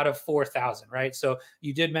 2 out of 4,000, right? So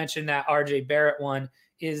you did mention that RJ Barrett one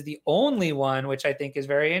is the only one, which I think is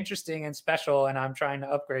very interesting and special. And I'm trying to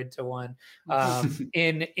upgrade to one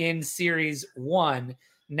in Series 1.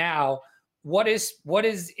 Now, what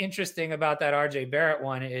is interesting about that RJ Barrett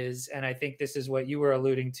one is, and I think this is what you were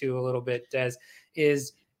alluding to a little bit, Des,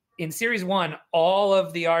 is in Series 1, all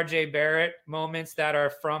of the RJ Barrett moments that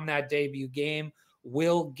are from that debut game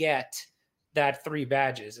will get that 3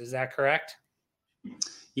 badges. Is that correct?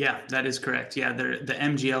 Yeah, that is correct. Yeah, they're the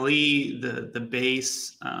MGLE, the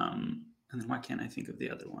base, and then why can't I think of the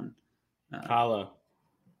other one? Hollow.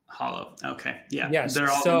 Okay. Yeah. Yes.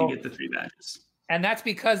 They're all going to get the 3 badges. And that's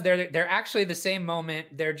because they're actually the same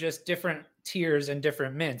moment. They're just different tiers and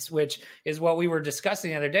different mints, which is what we were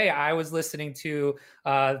discussing the other day. I was listening to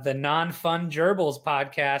the Non-Fun Gerbils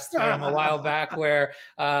podcast from a while back where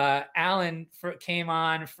Alan came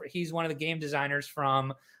on. He's one of the game designers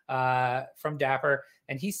from Dapper.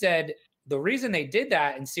 And he said the reason they did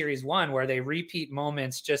that in Series 1, where they repeat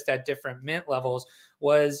moments just at different mint levels,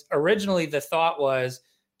 was originally the thought was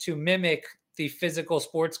to mimic the physical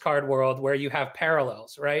sports card world where you have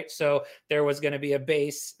parallels, right? So there was going to be a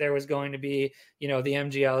base, there was going to be, the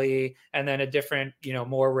MGLE, and then a different,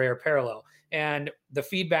 more rare parallel. And the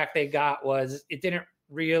feedback they got was it didn't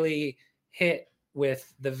really hit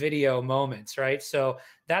with the video moments, right? So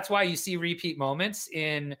that's why you see repeat moments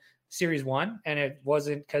in Series 1, and it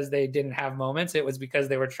wasn't because they didn't have moments. It was because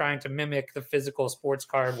they were trying to mimic the physical sports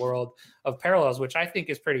card world of parallels, which I think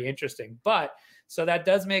is pretty interesting. But so that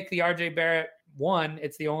does make the RJ Barrett 1.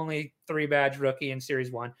 It's the only 3 badge rookie in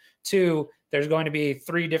Series 1. 2, there's going to be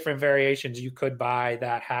 3 different variations you could buy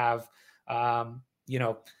that have, that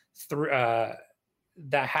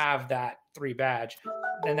have that 3 badge.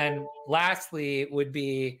 And then lastly would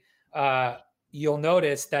be, you'll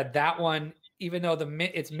notice that one, even though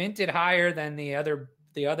it's minted higher than the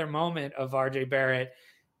other moment of RJ Barrett,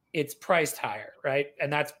 it's priced higher, right?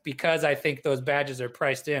 And that's because I think those badges are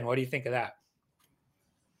priced in. What do you think of that?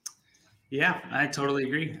 Yeah, I totally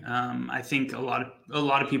agree. I think a lot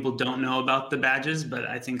of people don't know about the badges, but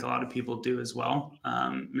I think a lot of people do as well,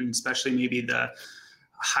 and especially maybe the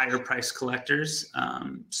higher price collectors.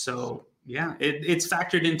 So yeah, it's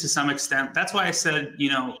factored in to some extent. That's why I said,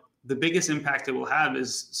 the biggest impact it will have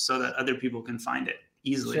is so that other people can find it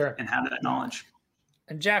easily and have that knowledge.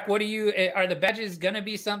 And Jack, are the badges going to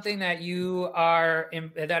be something that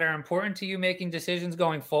that are important to you making decisions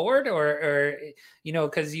going forward, or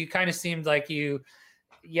because you kind of seemed like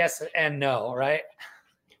yes and no, right?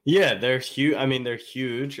 Yeah, they're huge. I mean, they're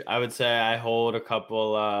huge. I would say I hold a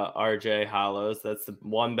couple RJ Hollows. That's the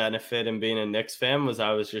one benefit in being a Knicks fan, was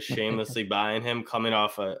I was just shamelessly buying him coming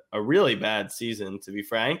off a really bad season, to be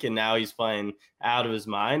frank. And now he's playing out of his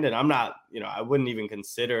mind. And I'm not, I wouldn't even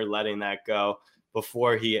consider letting that go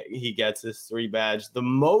before he gets his 3 badge. The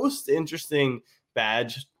most interesting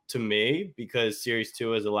badge to me, because Series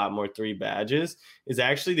 2 is a lot more 3 badges, is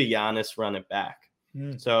actually the Giannis Run It Back.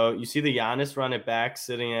 So you see the Giannis Run It Back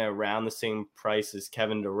sitting at around the same price as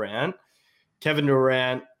Kevin Durant. Kevin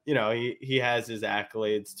Durant, he has his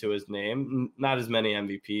accolades to his name, not as many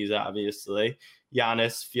MVPs, obviously.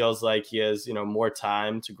 Giannis feels like he has, more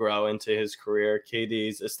time to grow into his career.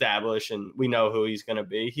 KD's established, and we know who he's going to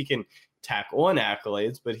be. He can tack on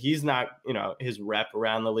accolades, but he's not, his rep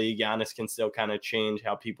around the league. Giannis can still kind of change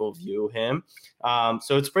how people view him.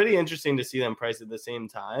 So it's pretty interesting to see them priced at the same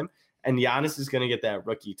time. And Giannis is going to get that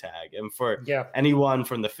rookie tag. And for anyone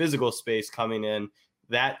from the physical space coming in,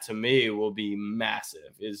 that to me will be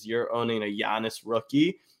massive, is you're owning a Giannis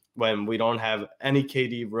rookie when we don't have any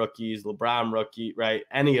KD rookies, LeBron rookie, right?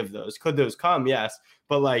 Any of those. Could those come? Yes.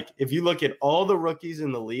 But like, if you look at all the rookies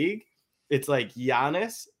in the league, it's like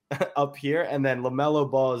Giannis up here, and then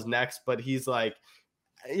LaMelo Ball is next, but he's like,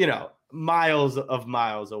 miles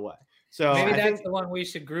away. So maybe that's the one we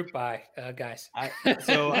should group by, guys. I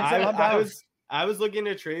was looking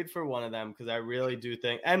to trade for one of them because I really do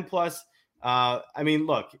think, and plus,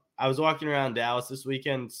 look, I was walking around Dallas this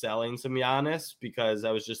weekend selling some Giannis because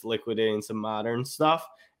I was just liquidating some modern stuff,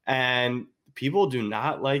 and people do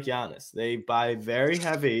not like Giannis. They buy very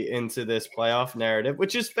heavy into this playoff narrative,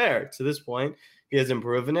 which is fair to this point. He hasn't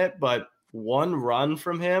proven it, but one run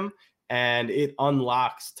from him and it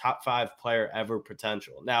unlocks top 5 player ever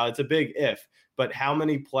potential. Now, it's a big if, but how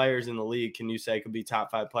many players in the league can you say could be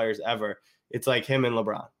top 5 players ever? It's like him and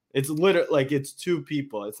LeBron. It's literally like it's 2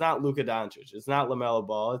 people. It's not Luka Doncic. It's not LaMelo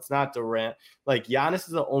Ball. It's not Durant. Like Giannis is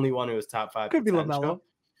the only one who is top 5. Could potential. Be LaMelo.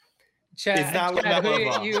 Chad, it's not LaMelo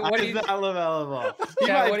Ball. It's not LaMelo Ball.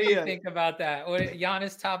 Chad, what do you think about that?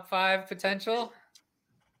 Giannis top 5 potential?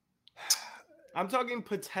 I'm talking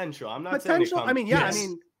potential. I'm not potential. Saying yes.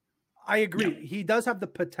 I agree. Yeah. He does have the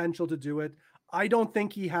potential to do it. I don't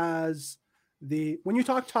think he has when you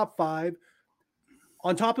talk top 5,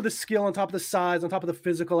 on top of the skill, on top of the size, on top of the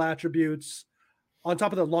physical attributes, on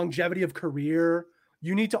top of the longevity of career,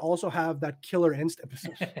 you need to also have that killer instinct.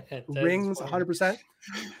 Rings 100%.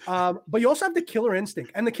 But you also have the killer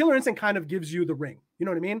instinct, and the killer instinct kind of gives you the ring. You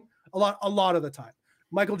know what I mean? A lot of the time.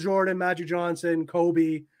 Michael Jordan, Magic Johnson,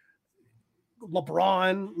 Kobe,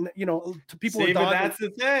 LeBron, people are dogging. That's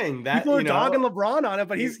the thing. People are dogging LeBron on it,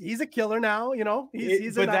 but he's a killer now.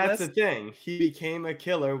 He's but that's the thing. He became a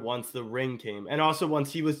killer once the ring came, and also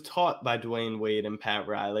once he was taught by Dwayne Wade and Pat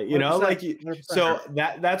Riley. 100%. So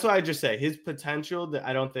that's why I just say his potential. That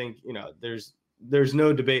I don't think there's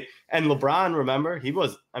no debate. And LeBron, remember,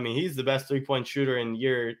 he's the best 3-point shooter in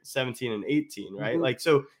year 17 and 18, right? Mm-hmm.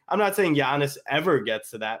 So I'm not saying Giannis ever gets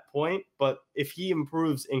to that point, but if he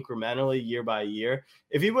improves incrementally year by year,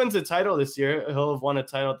 if he wins a title this year, he'll have won a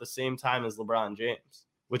title at the same time as LeBron James,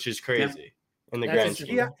 which is crazy in the grand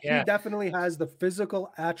scheme. He definitely has the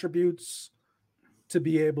physical attributes to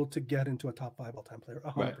be able to get into a top 5 all-time player,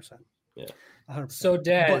 100%. Right. Yeah. 100%. So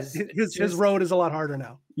Des, his road is a lot harder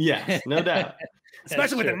now. Yes, no doubt.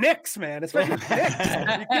 Especially with the Knicks, man. Especially with the Knicks.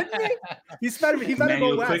 Are you kidding me? He better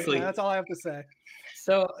go west, man. That's all I have to say.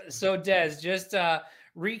 So Des, just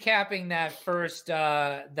recapping that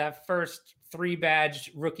first 3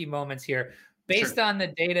 badge rookie moments here. Based on the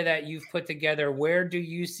data that you've put together, where do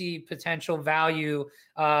you see potential value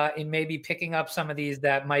in maybe picking up some of these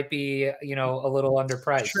that might be, a little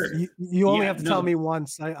underpriced? Sure. You only have to tell me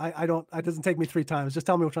once. I don't. It doesn't take me 3 times. Just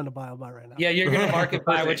tell me which one to buy. I'll buy right now. Yeah, you're going to market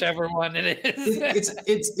buy whichever one it is.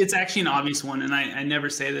 It's actually an obvious one, and I never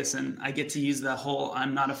say this, and I get to use the whole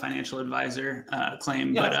 "I'm not a financial advisor"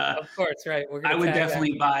 claim. Yeah, but of course, right. I would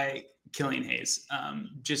definitely buy Killian Hayes.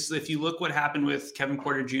 Just if you look what happened with Kevin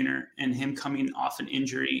Porter Jr. and him coming off an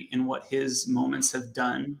injury and what his moments have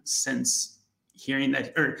done since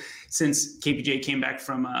since KPJ came back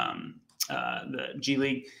from the G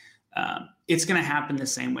League, it's going to happen the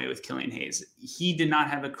same way with Killian Hayes. He did not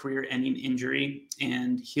have a career-ending injury,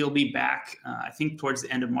 and he'll be back, I think, towards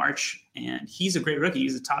the end of March. And he's a great rookie.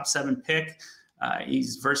 He's a top 7 pick.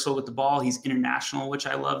 He's versatile with the ball. He's international, which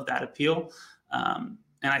I love that appeal.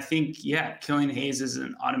 And I think, Killian Hayes is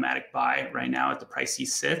an automatic buy right now at the price he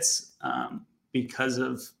sits because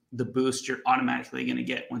of the boost you're automatically going to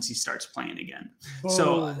get once he starts playing again. Boom.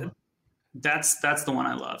 So that's the one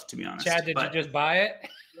I love, to be honest. Chad, did you just buy it?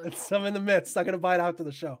 I'm in the midst. I'm going to buy it after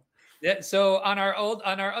the show. Yeah. So on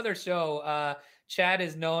our other show, Chad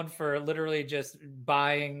is known for literally just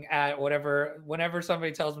buying at whenever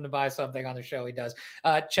somebody tells him to buy something on the show, he does.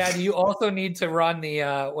 Chad, you also need to run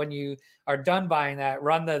the, when you are done buying that,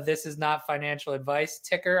 run the "This is not financial advice"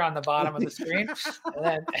 ticker on the bottom of the screen. And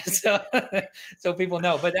then, so people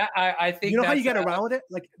know. But I think how you get around with it?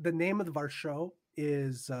 Like the name of our show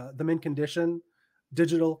is The Mint Condition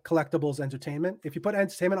Digital Collectibles Entertainment. If you put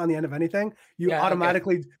entertainment on the end of anything, you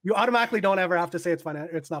automatically don't ever have to say it's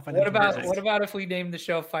not financial. What about if we name the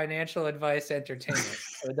show Financial Advice Entertainment?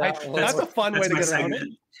 That's a fun way to get around it.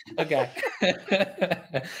 Okay.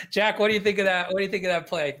 Jack, what do you think of that? What do you think of that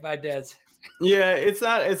play by Des? Yeah, it's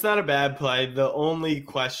not a bad play. The only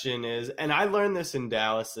question is, and I learned this in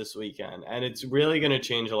Dallas this weekend, and it's really going to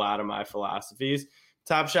change a lot of my philosophies.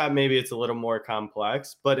 Top Shot, maybe it's a little more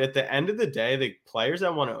complex, but at the end of the day, the players I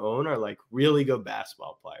want to own are like really good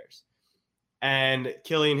basketball players. And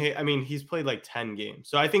Killian Hayes, he's played like 10 games.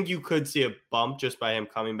 So I think you could see a bump just by him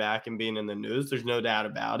coming back and being in the news. There's no doubt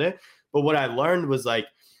about it. But what I learned was like,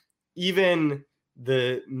 even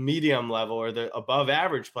the medium level or the above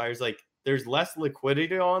average players, like there's less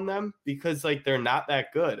liquidity on them because like they're not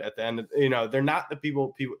that good at the end of, they're not the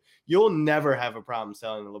people you'll never have a problem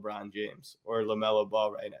selling LeBron James or LaMelo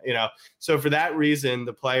Ball right now, so for that reason,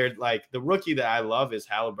 the player, like the rookie that I love is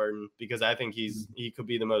Halliburton, because I think he could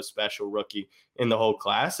be the most special rookie in the whole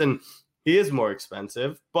class, and he is more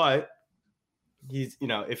expensive, but he's,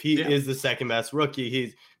 if he is the second best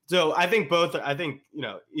rookie, so I think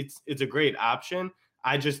it's a great option.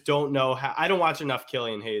 I just don't know how. I don't watch enough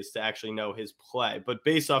Killian Hayes to actually know his play, but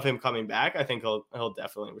based off him coming back, I think he'll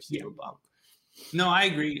definitely receive a bump. No, I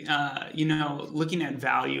agree. Looking at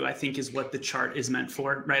value, I think is what the chart is meant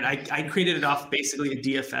for, right? I created it off basically a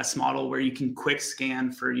DFS model where you can quick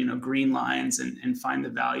scan for, green lines and find the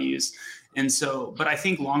values. And so, but I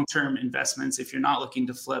think long-term investments, if you're not looking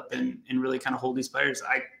to flip and really kind of hold these players,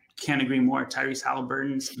 I can't agree more. Tyrese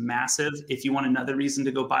Halliburton's massive. If you want another reason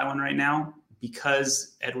to go buy one right now,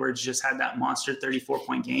 because Edwards just had that monster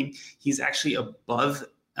 34-point game, he's actually above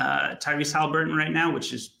Tyrese Halliburton right now,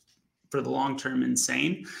 which is for the long term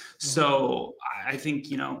insane. So I think,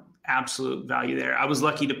 absolute value there. I was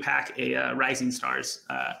lucky to pack a Rising Stars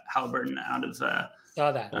Halliburton out of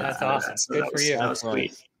saw that. That's awesome. So good for you. That was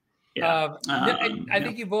sweet. Yeah. I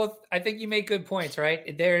think you make good points, right?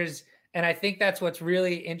 And I think that's what's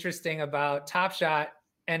really interesting about Top Shot,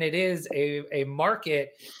 and it is a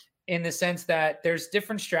market in the sense that there's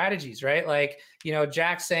different strategies, right? Like,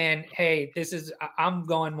 Jack's saying, hey, I'm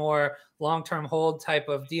going more long-term hold type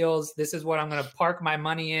of deals. This is what I'm going to park my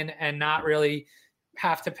money in and not really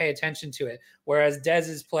have to pay attention to it. Whereas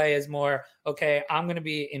Dez's play is more, okay, I'm going to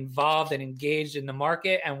be involved and engaged in the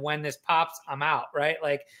market. And when this pops, I'm out, right?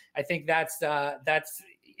 Like, I think that's,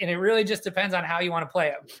 and it really just depends on how you want to play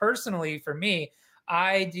it. Personally, for me,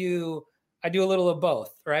 I do a little of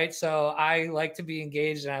both, right? So I like to be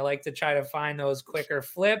engaged and I like to try to find those quicker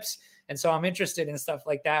flips. And so I'm interested in stuff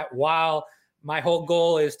like that while my whole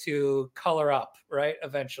goal is to color up, right?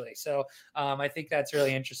 Eventually. So I think that's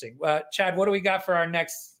really interesting. Chad, what do we got for our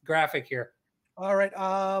next graphic here? All right.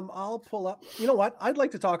 I'll pull up. You know what? I'd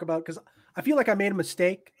like to talk about, because I feel like I made a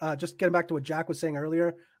mistake. Just getting back to what Jack was saying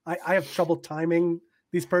earlier. I have trouble timing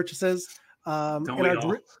these purchases.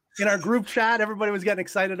 In our group chat, everybody was getting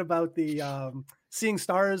excited about the Seeing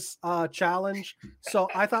Stars challenge. So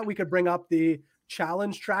I thought we could bring up the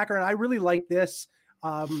challenge tracker. And I really like this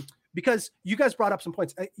because you guys brought up some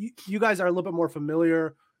points. You guys are a little bit more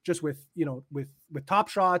familiar just with Top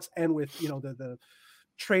Shots and with, the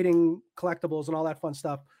trading collectibles and all that fun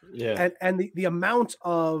stuff. Yeah. And the amount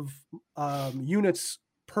of units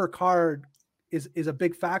per card is a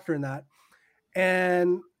big factor in that.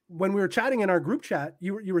 And when we were chatting in our group chat,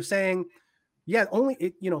 you were saying, yeah,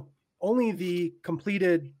 only the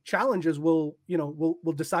completed challenges will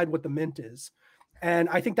decide what the mint is. And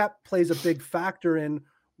I think that plays a big factor in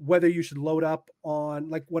whether you should load up on,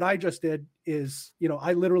 like what I just did is,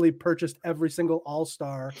 I literally purchased every single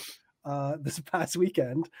All-Star this past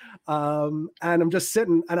weekend. And I'm just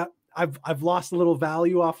sitting, and I've lost a little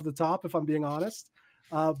value off of the top, if I'm being honest.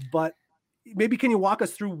 But maybe can you walk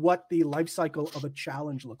us through what the life cycle of a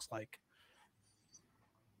challenge looks like?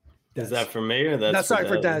 Is that for me or that's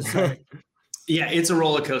for Des? Sorry. Yeah, it's a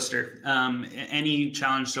roller coaster. Any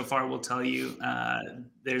challenge so far will tell you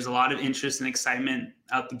there's a lot of interest and excitement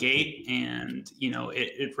out the gate, and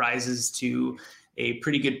it rises to a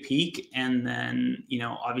pretty good peak, and then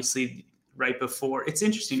obviously right before, it's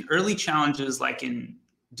interesting. Early challenges like in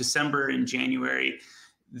December and January,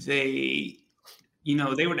 they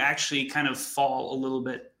would actually kind of fall a little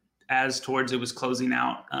bit as towards it was closing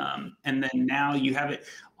out. And then now you have it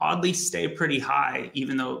oddly stay pretty high,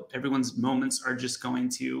 even though everyone's moments are just going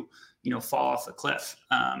to, fall off a cliff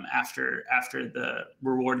after the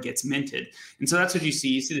reward gets minted. And so that's what you see.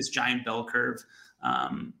 You see this giant bell curve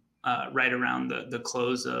right around the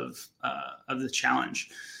close of the challenge.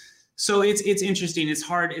 So it's interesting. It's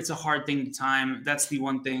hard. It's a hard thing to time. That's the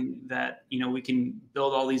one thing that, we can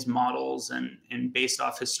build all these models and based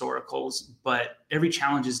off historicals, but every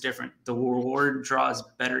challenge is different. The reward draws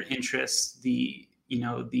better interest. The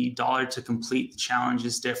dollar to complete the challenge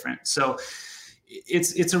is different. So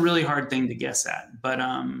it's a really hard thing to guess at, but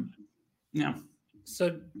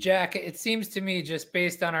So Jack, it seems to me just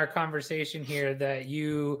based on our conversation here that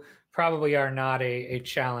you probably are not a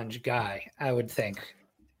challenge guy, I would think.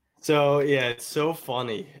 So yeah, it's so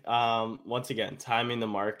funny. Once again, timing the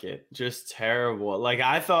market, just terrible. Like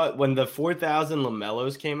I thought when the 4,000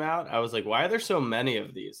 LaMelos came out, I was like, why are there so many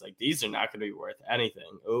of these? Like these are not going to be worth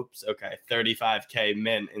anything. Oops. Okay. 35K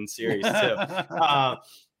mint in series 2.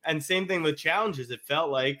 And same thing with challenges. It felt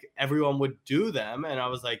like everyone would do them. And I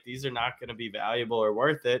was like, these are not going to be valuable or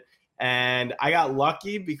worth it. And I got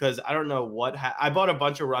lucky because I don't know what I bought a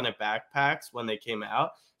bunch of Run It backpacks when they came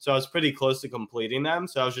out. So I was pretty close to completing them.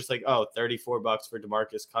 So I was just like, oh, $34 for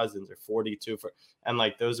DeMarcus Cousins or 42 for, and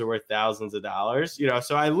like those are worth thousands of dollars, you know?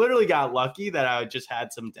 So I literally got lucky that I just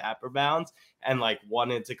had some Dapper Bounds and like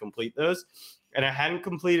wanted to complete those. And I hadn't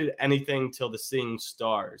completed anything till the Seeing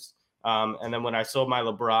Stars. And then when I sold my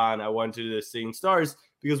LeBron, I went to the Seeing Stars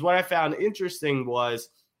because what I found interesting was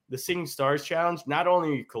the Seeing Stars challenge. Not only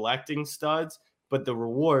are you collecting studs, but the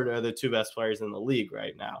reward are the two best players in the league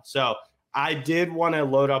right now. So I did want to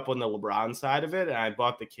load up on the LeBron side of it, and I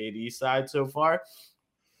bought the KD side so far.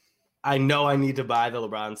 I know I need to buy the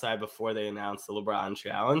LeBron side before they announce the LeBron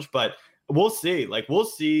challenge, but we'll see. Like, we'll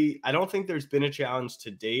see. I don't think there's been a challenge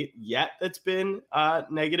to date yet that's been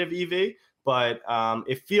negative EV, but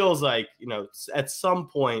it feels like, you know, at some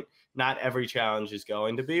point, not every challenge is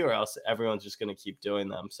going to be, or else everyone's just going to keep doing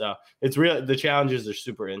them. So it's real. The challenges are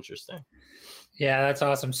super interesting. Yeah, that's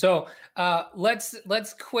awesome. So let's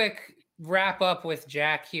quick wrap up with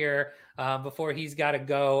Jack here before he's got to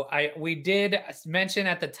go. We did mention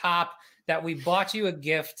at the top that we bought you a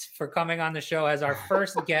gift for coming on the show as our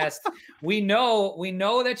first guest. We know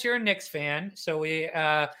that you're a Knicks fan, so we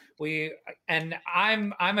and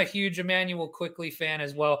I'm a huge Emmanuel Quickly fan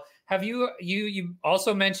as well. Have you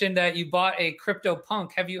also mentioned that you bought a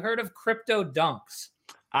CryptoPunk? Have you heard of Crypto Dunks?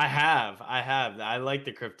 I have. I like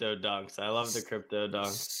the Crypto Dunks. I love the Crypto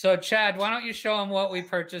Dunks. So, Chad, why don't you show him what we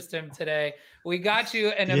purchased him today? We got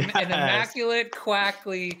you an Immaculate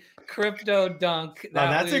Quackley Crypto Dunk.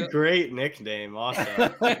 That's a great nickname.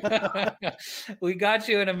 Awesome. We got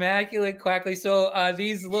you an Immaculate Quackley. So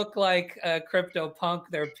these look like CryptoPunk.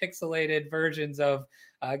 They're pixelated versions of,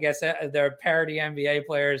 I guess, they're parody NBA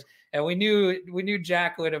players. And we knew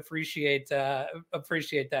Jack would appreciate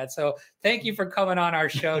that. So thank you for coming on our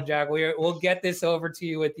show, Jack. We'll get this over to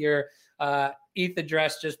you with your ETH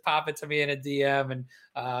address. Just pop it to me in a DM, and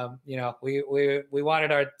we wanted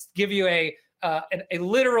to give you a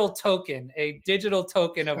literal token, a digital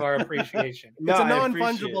token of our appreciation. It's a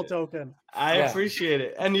non-fungible token. I appreciate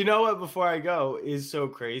it. And you know what, before I go, is so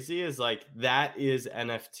crazy is like that is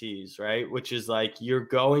NFTs, right? Which is like you're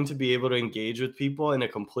going to be able to engage with people in a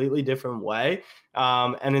completely different way.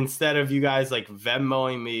 And instead of you guys like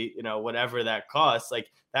Venmoing me, you know, whatever that costs, like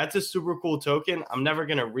that's a super cool token. I'm never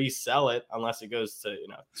going to resell it unless it goes to, you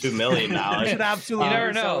know, $2 million. You should absolutely you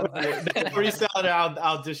never know. Resell it.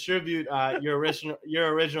 I'll distribute your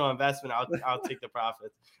original investment. I'll take the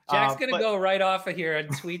profits. Jack's going to go right off of here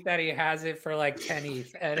and tweet that he has it for like 10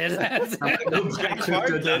 ETH. And Josh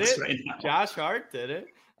Hart did it. Right, Josh Hart did it.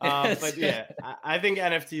 But yeah, I think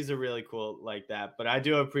NFTs are really cool like that. But I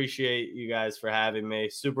do appreciate you guys for having me.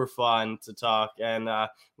 Super fun to talk. And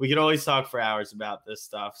we could always talk for hours about this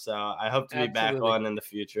stuff. So I hope to be back on in the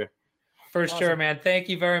future. For sure, man. Thank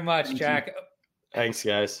you very much, Jack. Thanks,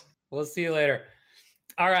 guys. We'll see you later.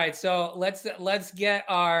 All right. So let's get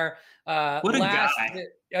our what last.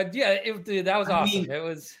 A guy. Dude, that was awesome. It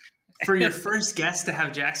was. For your first guest to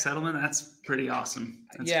have Jack Settleman, that's pretty awesome.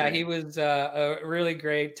 Great. He was really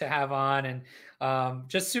great to have on, and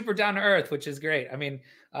just super down to earth, which is great. I mean,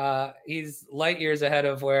 he's light years ahead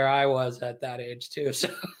of where I was at that age too. So,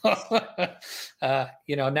 now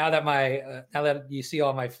that you see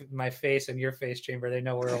all my face and your face, Chamber, they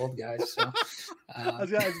know we're old guys. So,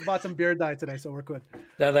 I bought some beard dye today, so we're good.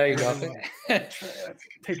 There you go.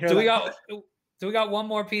 Take care. Do we got one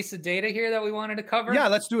more piece of data here that we wanted to cover? Yeah,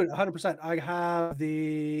 let's do it. 100%. I have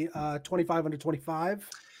the 25 under 25.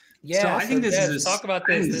 Yeah, so I think this is talk about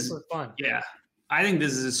this. This was fun. Yeah, I think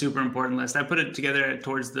this is a super important list. I put it together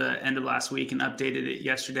towards the end of last week and updated it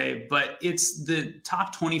yesterday. But it's the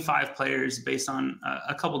top 25 players based on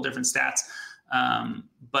a couple different stats,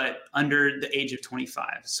 but under the age of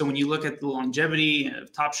 25. So when you look at the longevity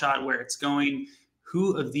of Top Shot, where it's going,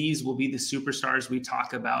 who of these will be the superstars we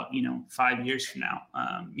talk about, 5 years from now?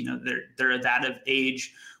 They're that of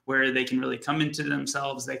age where they can really come into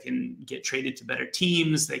themselves. They can get traded to better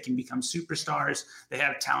teams. They can become superstars. They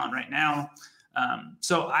have talent right now.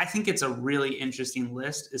 So I think it's a really interesting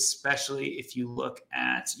list, especially if you look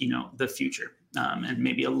at, the future and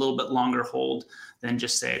maybe a little bit longer hold than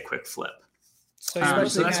just say a quick flip. So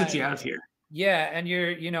that's what you have here. Yeah. And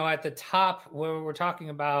you're, at the top where we're talking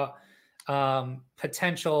about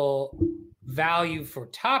potential value for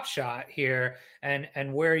Top Shot here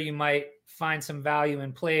and where you might find some value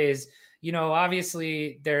in plays.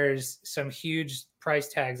 Obviously there's some huge price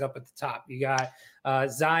tags up at the top. You got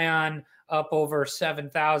Zion up over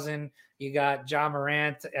 7,000. You got Ja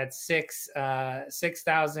Morant at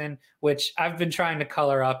 6,000, which I've been trying to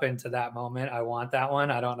color up into that moment. I want that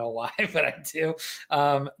one. I don't know why, but I do.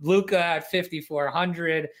 Luka at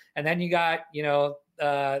 5,400, and then you got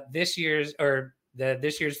this year's phenom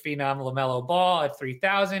LaMelo Ball at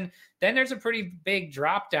 3,000. Then there's a pretty big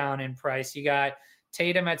drop down in price. You got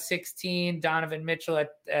Tatum at 16, Donovan Mitchell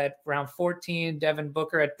at around 14, Devin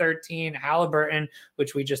Booker at 13, Halliburton,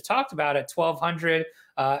 which we just talked about, at 1,200,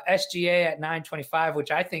 SGA at 925,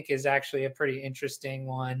 which I think is actually a pretty interesting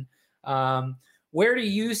one. Where do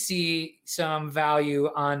you see some value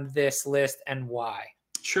on this list and why?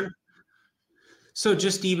 Sure. So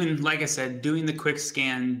just even, like I said, doing the quick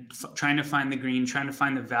scan, trying to find the green, trying to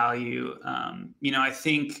find the value, I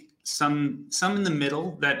think some in the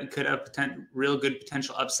middle that could have real good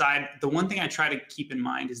potential upside. The one thing I try to keep in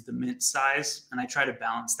mind is the mint size, and I try to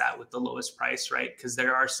balance that with the lowest price, right? Because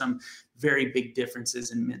there are some very big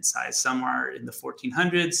differences in mint size. Some are in the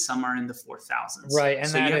 1,400s, some are in the 4,000s. Right,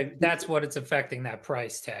 and that's what it's affecting that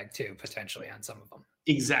price tag too, potentially on some of them.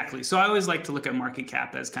 Exactly. So I always like to look at market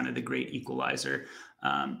cap as kind of the great equalizer.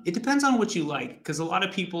 It depends on what you like, because a lot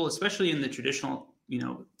of people, especially in the traditional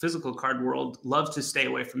physical card world, love to stay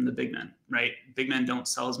away from the big men, right? Big men don't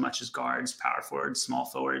sell as much as guards, power forwards, small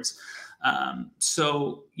forwards.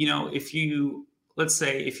 Let's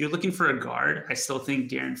say if you're looking for a guard, I still think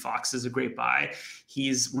De'Aaron Fox is a great buy.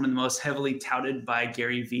 He's one of the most heavily touted by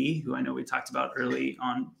Gary Vee, who I know we talked about early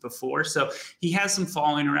on before. So he has some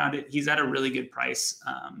following around it. He's at a really good price.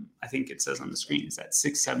 I think it says on the screen, it's at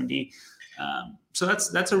 670. So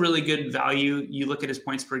that's a really good value. You look at his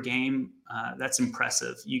points per game, that's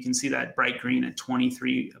impressive. You can see that bright green at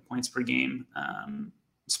 23 points per game,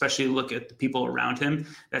 especially look at the people around him.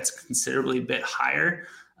 That's considerably a bit higher.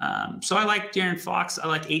 So I like De'Aaron Fox. I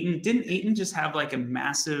like Ayton. Didn't Ayton just have like a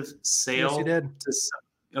massive sale? Yes, he did.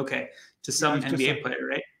 To some NBA player,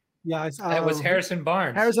 right? Yeah, it was Harrison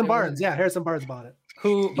Barnes. Harrison Barnes bought it.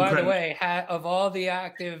 Who, by the way, of all the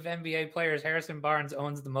active NBA players, Harrison Barnes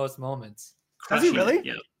owns the most moments. Does he really?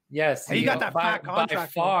 Yeah. Yes. He got that fat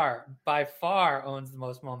contract. By far owns the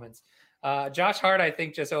most moments. Josh Hart, I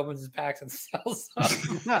think, just opens his packs and sells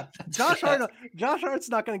them. Yeah, Josh Hart's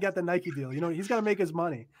not going to get the Nike deal. He's got to make his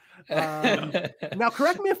money. Now,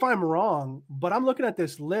 correct me if I'm wrong, but I'm looking at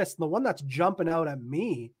this list. And the one that's jumping out at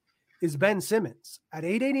me is Ben Simmons at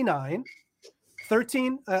 889,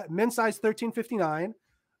 13 men's size 1359.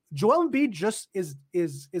 Joel Embiid just is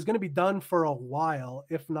going to be done for a while,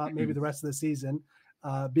 if not maybe the rest of the season,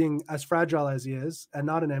 being as fragile as he is and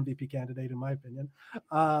not an MVP candidate, in my opinion.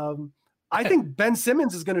 I think Ben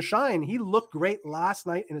Simmons is going to shine. He looked great last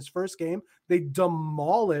night in his first game. They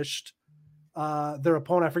demolished their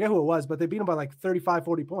opponent. I forget who it was, but they beat him by like 35,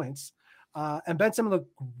 40 points. And Ben Simmons looked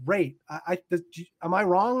great. Am I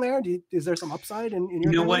wrong there? Is there some upside in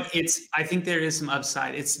your? You know what? I think there is some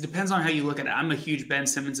upside. It depends on how you look at it. I'm a huge Ben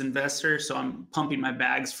Simmons investor, so I'm pumping my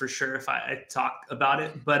bags for sure if I talk about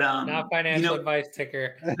it. But not financial advice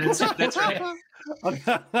ticker. That's right.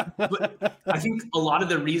 But I think a lot of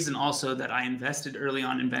the reason also that I invested early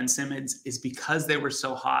on in Ben Simmons is because they were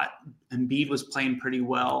so hot. Embiid was playing pretty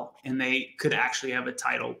well, and they could actually have a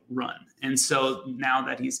title run. And so now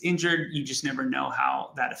that he's injured, you just never know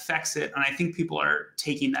how that affects it. And I think people are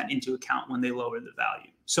taking that into account when they lower the value.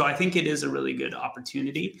 So I think it is a really good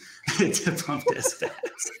opportunity to pump this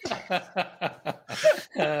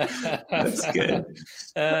That's good.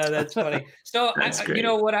 That's funny. So That's great.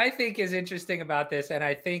 What I think is interesting about this, and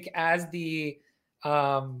I think as the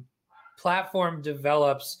platform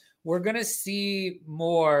develops, we're going to see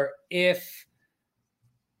more if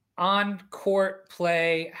on-court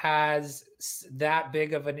play has that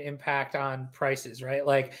big of an impact on prices, right?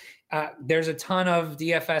 Like there's a ton of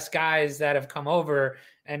DFS guys that have come over,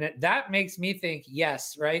 and that makes me think,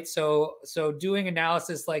 yes, right? So doing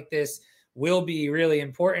analysis like this will be really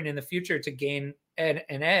important in the future to gain an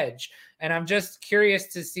edge. And I'm just curious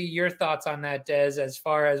to see your thoughts on that, Des, as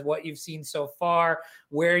far as what you've seen so far,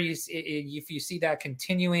 where if you see that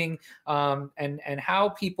continuing, and how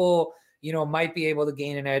people, might be able to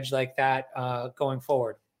gain an edge like that going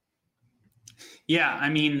forward. Yeah, I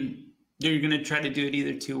mean, you're going to try to do it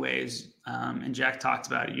either two ways. And Jack talked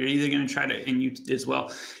about it. You're either going to try to, and you as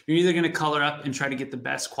well, you're either going to color up and try to get the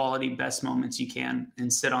best quality, best moments you can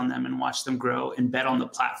and sit on them and watch them grow and bet on the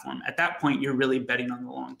platform. At that point, you're really betting on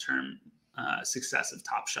the long-term success of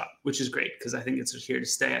Top Shot, which is great because I think it's here to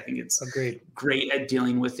stay. I think it's great at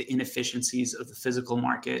dealing with the inefficiencies of the physical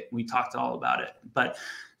market. We talked all about it. But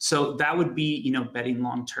so that would be, betting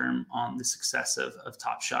long-term on the success of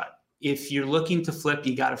Top Shot. if you're looking to flip,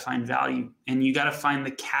 you got to find value, and you got to find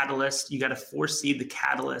the catalyst. You got to foresee the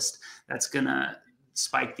catalyst that's going to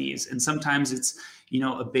spike these. And sometimes it's,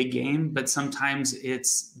 a big game, but sometimes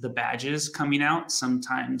it's the badges coming out.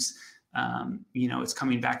 Sometimes, it's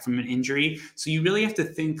coming back from an injury. So you really have to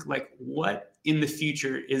think like, what in the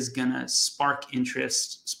future is going to spark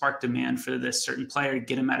interest, spark demand for this certain player,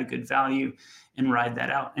 get them at a good value, and ride that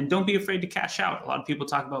out. And don't be afraid to cash out. A lot of people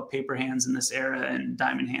talk about paper hands in this era and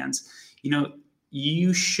diamond hands.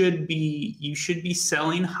 You should be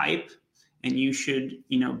selling hype, and you should,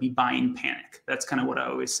 be buying panic. That's kind of what I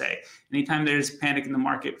always say. Anytime there's panic in the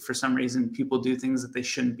market, for some reason, people do things that they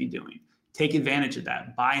shouldn't be doing. Take advantage of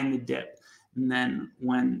that, buy in the dip. And then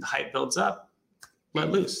when the hype builds up, let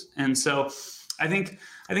loose. And so I think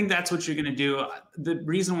that's what you're going to do. The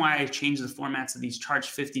reason why I changed the formats of these charts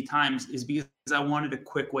 50 times is because I wanted a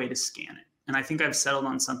quick way to scan it. And I think I've settled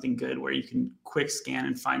on something good where you can quick scan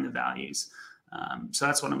and find the values. So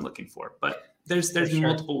that's what I'm looking for. But there's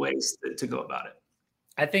multiple ways to go about it.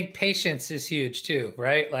 I think patience is huge too,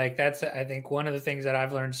 right? Like that's, I think, one of the things that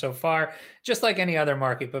I've learned so far, just like any other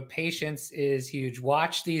market, but patience is huge.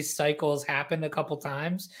 Watch these cycles happen a couple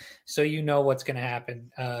times so you know what's going to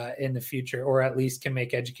happen in the future, or at least can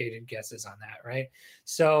make educated guesses on that, right?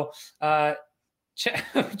 So,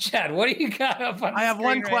 Chad, what do you got up on? I have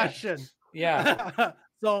one question. Yeah.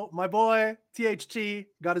 So my boy THT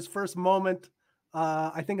got his first moment.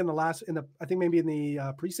 I think maybe in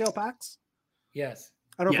the pre-sale packs. Yes.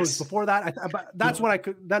 I don't know if it was before that. That's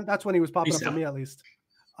when he was popping up for me, at least.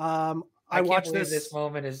 I watched this. This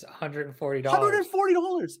moment is $140.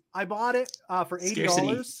 $140. I bought it for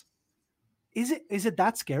 $80. Is it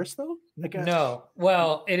that scarce though? No.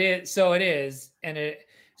 Well, it is. So it is, and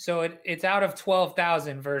it's out of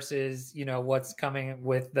 12,000 versus what's coming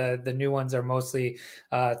with the new ones are mostly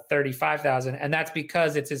 35,000, and that's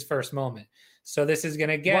because it's his first moment. So this is going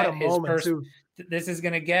to get his first. This is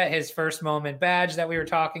going to get his first moment badge that we were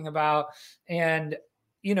talking about. And,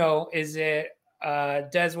 is it,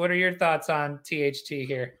 Des, what are your thoughts on THT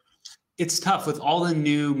here? It's tough with all the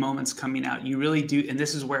new moments coming out. You really do. And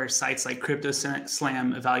this is where sites like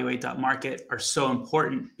CryptoSlam, Evaluate.market are so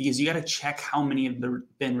important, because you got to check how many have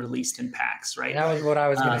been released in packs, right? That was what I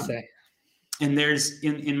was going to say. And there's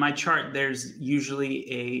in my chart, there's usually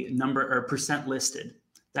a number or percent listed.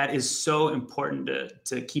 That is so important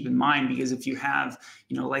to keep in mind, because if you have,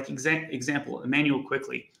 like example, Emmanuel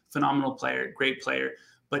Quickly, phenomenal player, great player,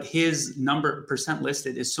 but his percent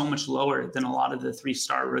listed is so much lower than a lot of the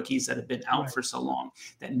 3-star rookies that have been out for so long,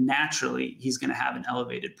 that naturally he's going to have an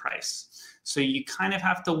elevated price. So you kind of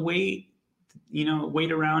have to wait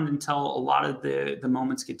around until a lot of the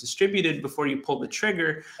moments get distributed before you pull the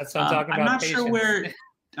trigger. That's what I'm talking about.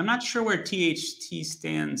 I'm not sure where THT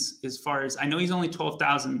stands as far as, I know he's only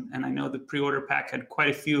 12,000, and I know the pre-order pack had quite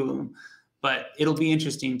a few of them, but it'll be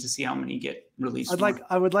interesting to see how many get released. I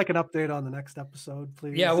would like an update on the next episode,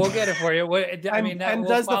 please. Yeah, we'll get it for you. We'll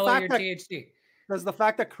follow your THT. Does the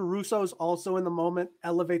fact that Caruso is also in the moment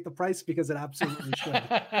elevate the price? Because it absolutely should.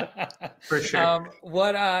 For sure.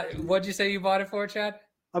 What'd you say you bought it for, Chad?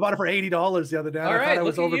 I bought it for $80 the other day. All right, I thought I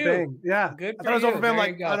was overpaying. Yeah, good. I thought I was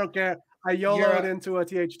overpaying. I don't care. I YOLO'd into a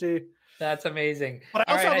THT. That's amazing. But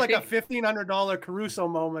I also have a $1,500 Caruso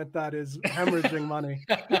moment that is hemorrhaging money.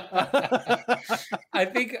 I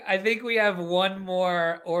think we have one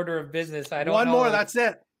more order of business. One more. That's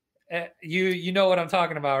it. You know what I'm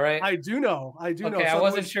talking about, right? I do know. Okay, I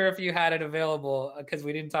wasn't sure if you had it available because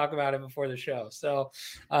we didn't talk about it before the show. So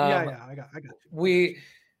I got you.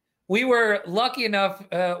 We were lucky enough,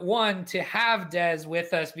 to have Des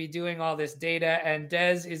with us, be doing all this data, and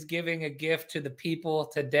Des is giving a gift to the people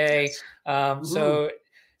today. So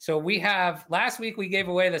we have, last week we gave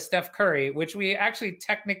away the Steph Curry, which we actually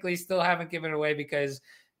technically still haven't given away because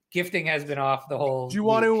gifting has been off the whole Do you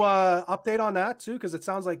want to update on that too? Because it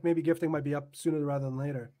sounds like maybe gifting might be up sooner rather than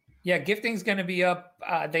later. Yeah, gifting's going to be up,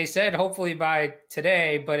 they said hopefully by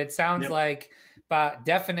today, but it sounds like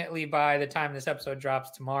definitely by the time this episode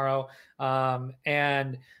drops tomorrow. So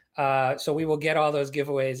we will get all those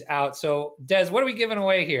giveaways out. So Des, what are we giving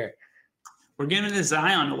away here? We're giving the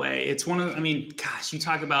Zion away. It's you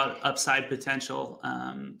talk about upside potential.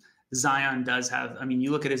 Zion does have,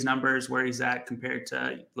 you look at his numbers, where he's at compared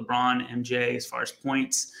to LeBron, MJ, as far as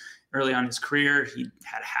points early on in his career. He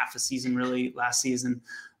had half a season really last season.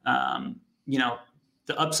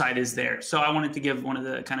 The upside is there. So I wanted to give one of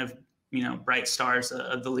the kind of, bright stars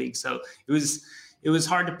of the league. So it was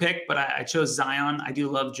hard to pick, but I chose Zion. I do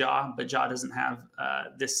love Ja, but Ja doesn't have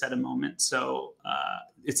this set of moments. So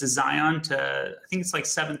it's a Zion to, I think it's like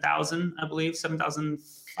 7,000, I believe, 7,500.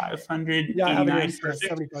 7,589. Yeah, I have it here. Perfect.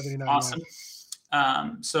 7,589. Awesome.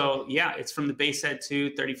 So yeah, it's from the base set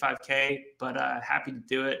too, 35K, but happy to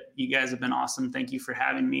do it. You guys have been awesome. Thank you for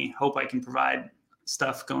having me. Hope I can provide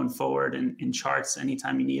stuff going forward and in charts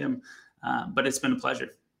anytime you need them. But it's been a pleasure.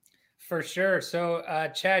 For sure. So,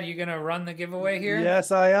 Chad, you going to run the giveaway here?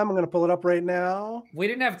 Yes, I am. I'm going to pull it up right now. We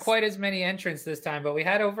didn't have quite as many entrants this time, but we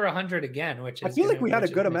had over 100 again, which is. I feel like we had a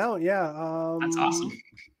good amount. Yeah. That's awesome.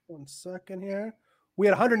 1 second here. We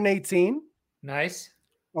had 118. Nice.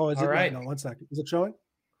 Oh, is All it? right. No, 1 second. Is it showing?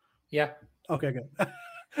 Yeah. Okay, good.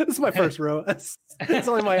 This is my first row. It's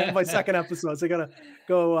only my second episode, so I gotta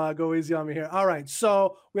go easy on me here. All right.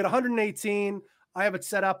 So we had 118. I have it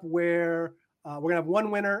set up where we're gonna have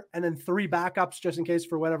one winner and then 3 backups just in case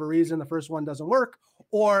for whatever reason the first one doesn't work,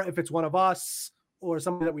 or if it's one of us or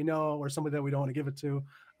somebody that we know or somebody that we don't want to give it to.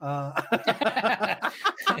 But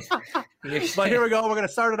here we go. We're gonna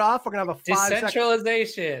start it off. We're gonna have a 5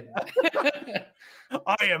 decentralization.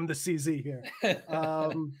 I am the CZ here.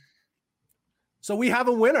 So we have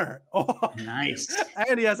a winner. Oh, nice.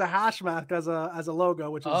 And he has a hash mask as a logo,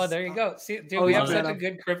 which is there you go. See, dude, we have such a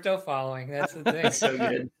good crypto following. That's the thing. That's so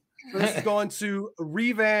good. So this is going to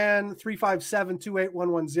Revan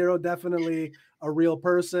 357-28110. Definitely a real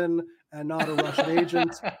person and not a Russian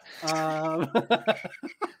agent.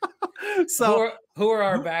 So who are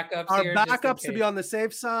our backups? Our here, backups to be on the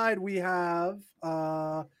safe side. We have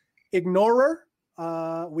Ignorer.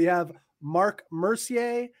 We have Mark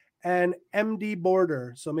Mercier and MD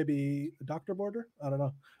Border. So maybe Dr. Border. I don't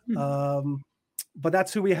know. But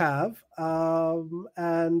that's who we have.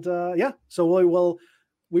 Yeah. So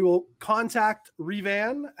we will contact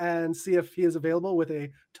Revan and see if he is available with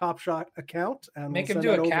a Top Shot account and make him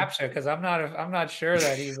do a CAPTCHA because I'm not sure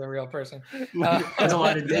that he's a real person. There's a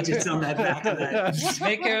lot of digits on that back of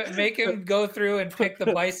that. Make him go through and pick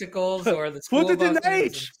the bicycles or the school buses.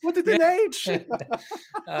 Put it in H.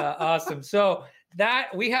 Awesome. So that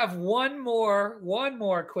we have one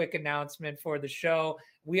more quick announcement for the show.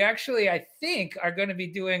 We actually, I think, are going to be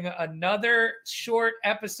doing another short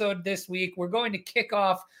episode this week. We're going to kick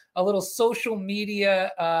off a little social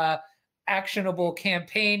media actionable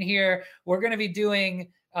campaign here. We're going to be doing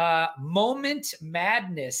Moment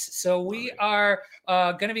Madness. So we are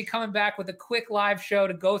going to be coming back with a quick live show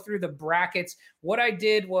to go through the brackets. What I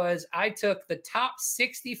did was I took the top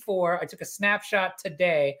 64. I took a snapshot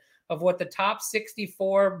today of what the top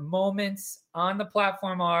 64 moments on the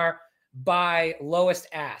platform are by lowest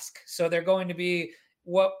ask. So they're going to be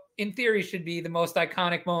what in theory should be the most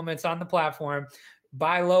iconic moments on the platform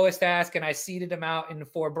by lowest ask. And I seeded them out into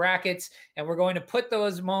 4 brackets, and we're going to put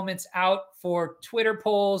those moments out for Twitter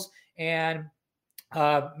polls and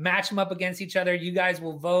match them up against each other. You guys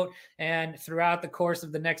will vote, and throughout the course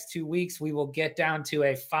of the next 2 weeks, we will get down to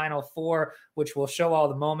a final 4, which will show all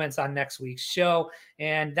the moments on next week's show.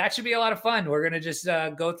 And that should be a lot of fun. We're going to just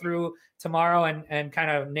go through tomorrow and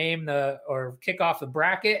kind of name or kick off the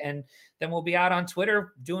bracket, and then we'll be out on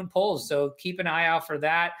Twitter doing polls. So keep an eye out for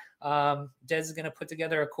that. Des is going to put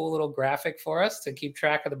together a cool little graphic for us to keep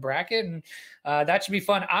track of the bracket, and that should be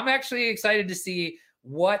fun. I'm actually excited to see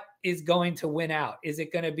what is going to win out. Is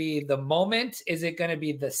it going to be the moment? Is it going to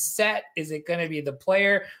be the set? Is it going to be the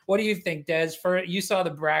player? What do you think, Des? You saw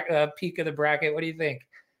the peak of the bracket. What do you think?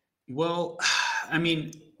 Well, I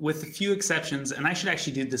mean, with a few exceptions, and I should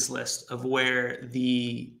actually do this list of where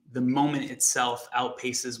the moment itself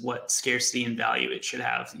outpaces what scarcity and value it should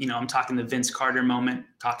have. You know, I'm talking the Vince Carter moment,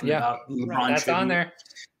 talking about LeBron. That's on there.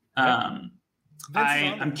 I'm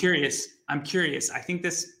curious. I think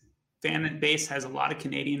this fan base has a lot of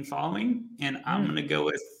Canadian following, and I'm going to go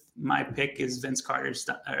with my pick is Vince Carter's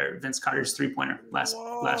 3-pointer last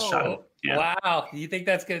shot. Yeah. Wow. You think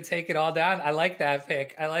that's going to take it all down? I like that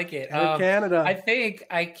pick. I like it. Canada. I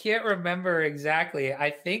can't remember exactly. I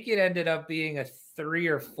think it ended up being a 3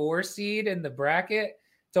 or 4 seed in the bracket.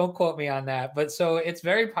 Don't quote me on that, but so it's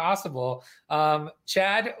very possible.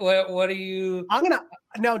 Chad, what are you? I'm going to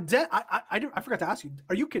now, Des, I forgot to ask you,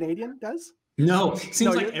 are you Canadian, Des? No, it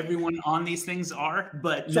seems like everyone on these things are,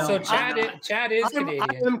 but no. So Chad is Canadian.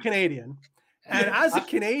 I am Canadian. And as a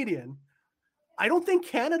Canadian, I don't think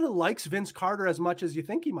Canada likes Vince Carter as much as you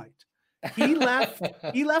think he might. He left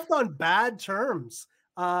on bad terms.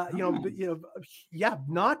 Not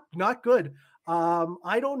good.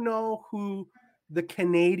 I don't know who the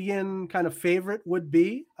Canadian kind of favorite would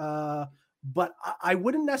be, but I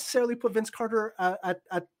wouldn't necessarily put Vince Carter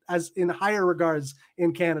as in higher regards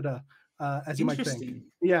in Canada. As you might think.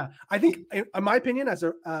 Yeah. I think, in my opinion,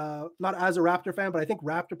 not as a Raptor fan, but I think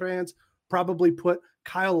Raptor fans probably put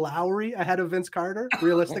Kyle Lowry ahead of Vince Carter,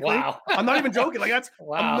 realistically. Wow. I'm not even joking. Like, that's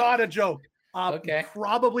I'm not a joke. Okay.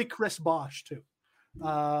 Probably Chris Bosch too,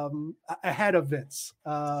 ahead of Vince.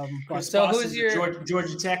 Chris So Boss who's is your- a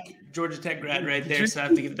Georgia Tech grad right there? So I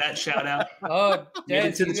have to give that shout out. Oh, Made Des,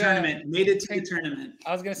 it to the you, tournament. Made it to the tournament.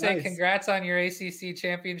 I was going to say Nice. congrats on your ACC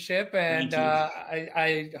championship, and Thank you.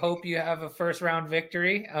 I hope you have a first round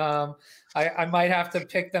victory. I might have to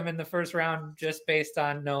pick them in the first round just based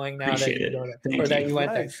on knowing now that Appreciate you it. go there, Thank or that you. you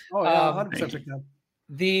went there. Nice. Oh yeah, Um, 100% Thank pick them.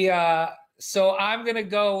 So I'm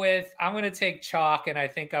gonna take chalk, and I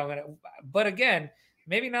think but again,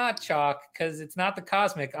 maybe not chalk because it's not the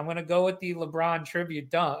cosmic. I'm gonna go with the LeBron tribute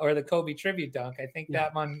dunk or the Kobe tribute dunk. I think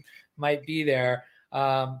that one might be there.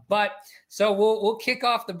 But so we'll kick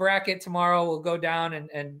off the bracket tomorrow. We'll go down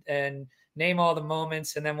and name all the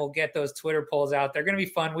moments, and then we'll get those Twitter polls out. They're going to be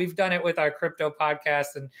fun. We've done it with our crypto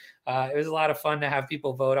podcast, and it was a lot of fun to have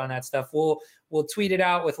people vote on that stuff. We'll tweet it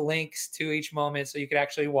out with links to each moment so you could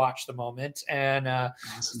actually watch the moment and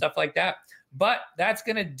stuff like that. But that's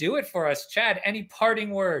going to do it for us. Chad, any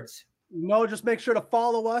parting words? No, just make sure to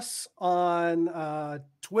follow us on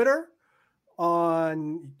Twitter,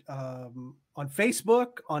 on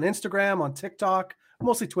Facebook, on Instagram, on TikTok,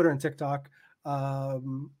 mostly Twitter and TikTok,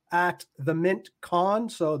 at the Mint Con.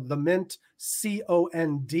 So the Mint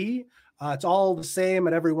COND. It's all the same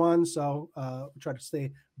at everyone. So we try to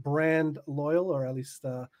stay brand loyal, or at least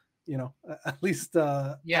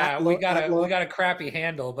Yeah, we got a crappy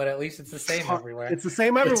handle, but at least it's the same everywhere. It's the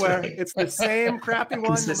same everywhere. right. It's the same crappy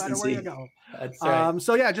one no matter where you go. That's right.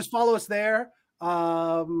 So yeah, just follow us there.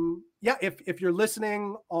 If you're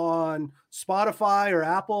listening on Spotify or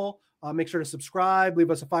Apple, make sure to subscribe, leave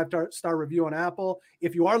us a 5-star review on Apple.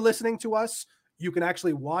 If you are listening to us, you can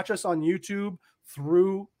actually watch us on YouTube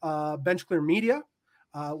through Bench Clear Media,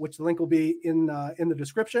 which the link will be in the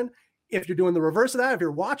description. If you're doing the reverse of that, if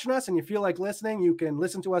you're watching us and you feel like listening, you can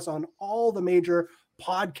listen to us on all the major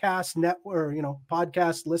podcast network,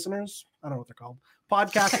 podcast listeners. I don't know what they're called.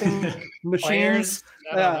 Podcasting machines.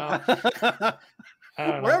 I don't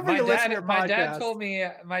know. Wherever you listen to your my dad podcast. told me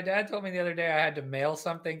the other day I had to mail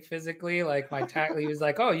something physically. Like he was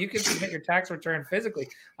like, "Oh, you can submit your tax return physically."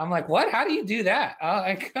 I'm like, "What? How do you do that?"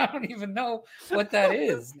 I don't even know what that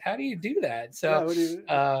is. How do you do that? So,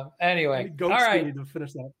 anyway, all right, need to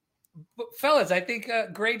finish that. fellas, I think a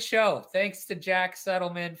great show. Thanks to Jack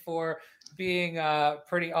Settleman for being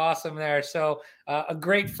pretty awesome there. So a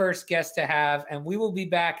great first guest to have, and we will be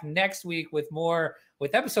back next week with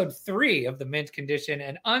episode 3 of the Mint Condition.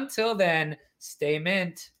 And until then, stay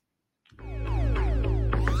mint.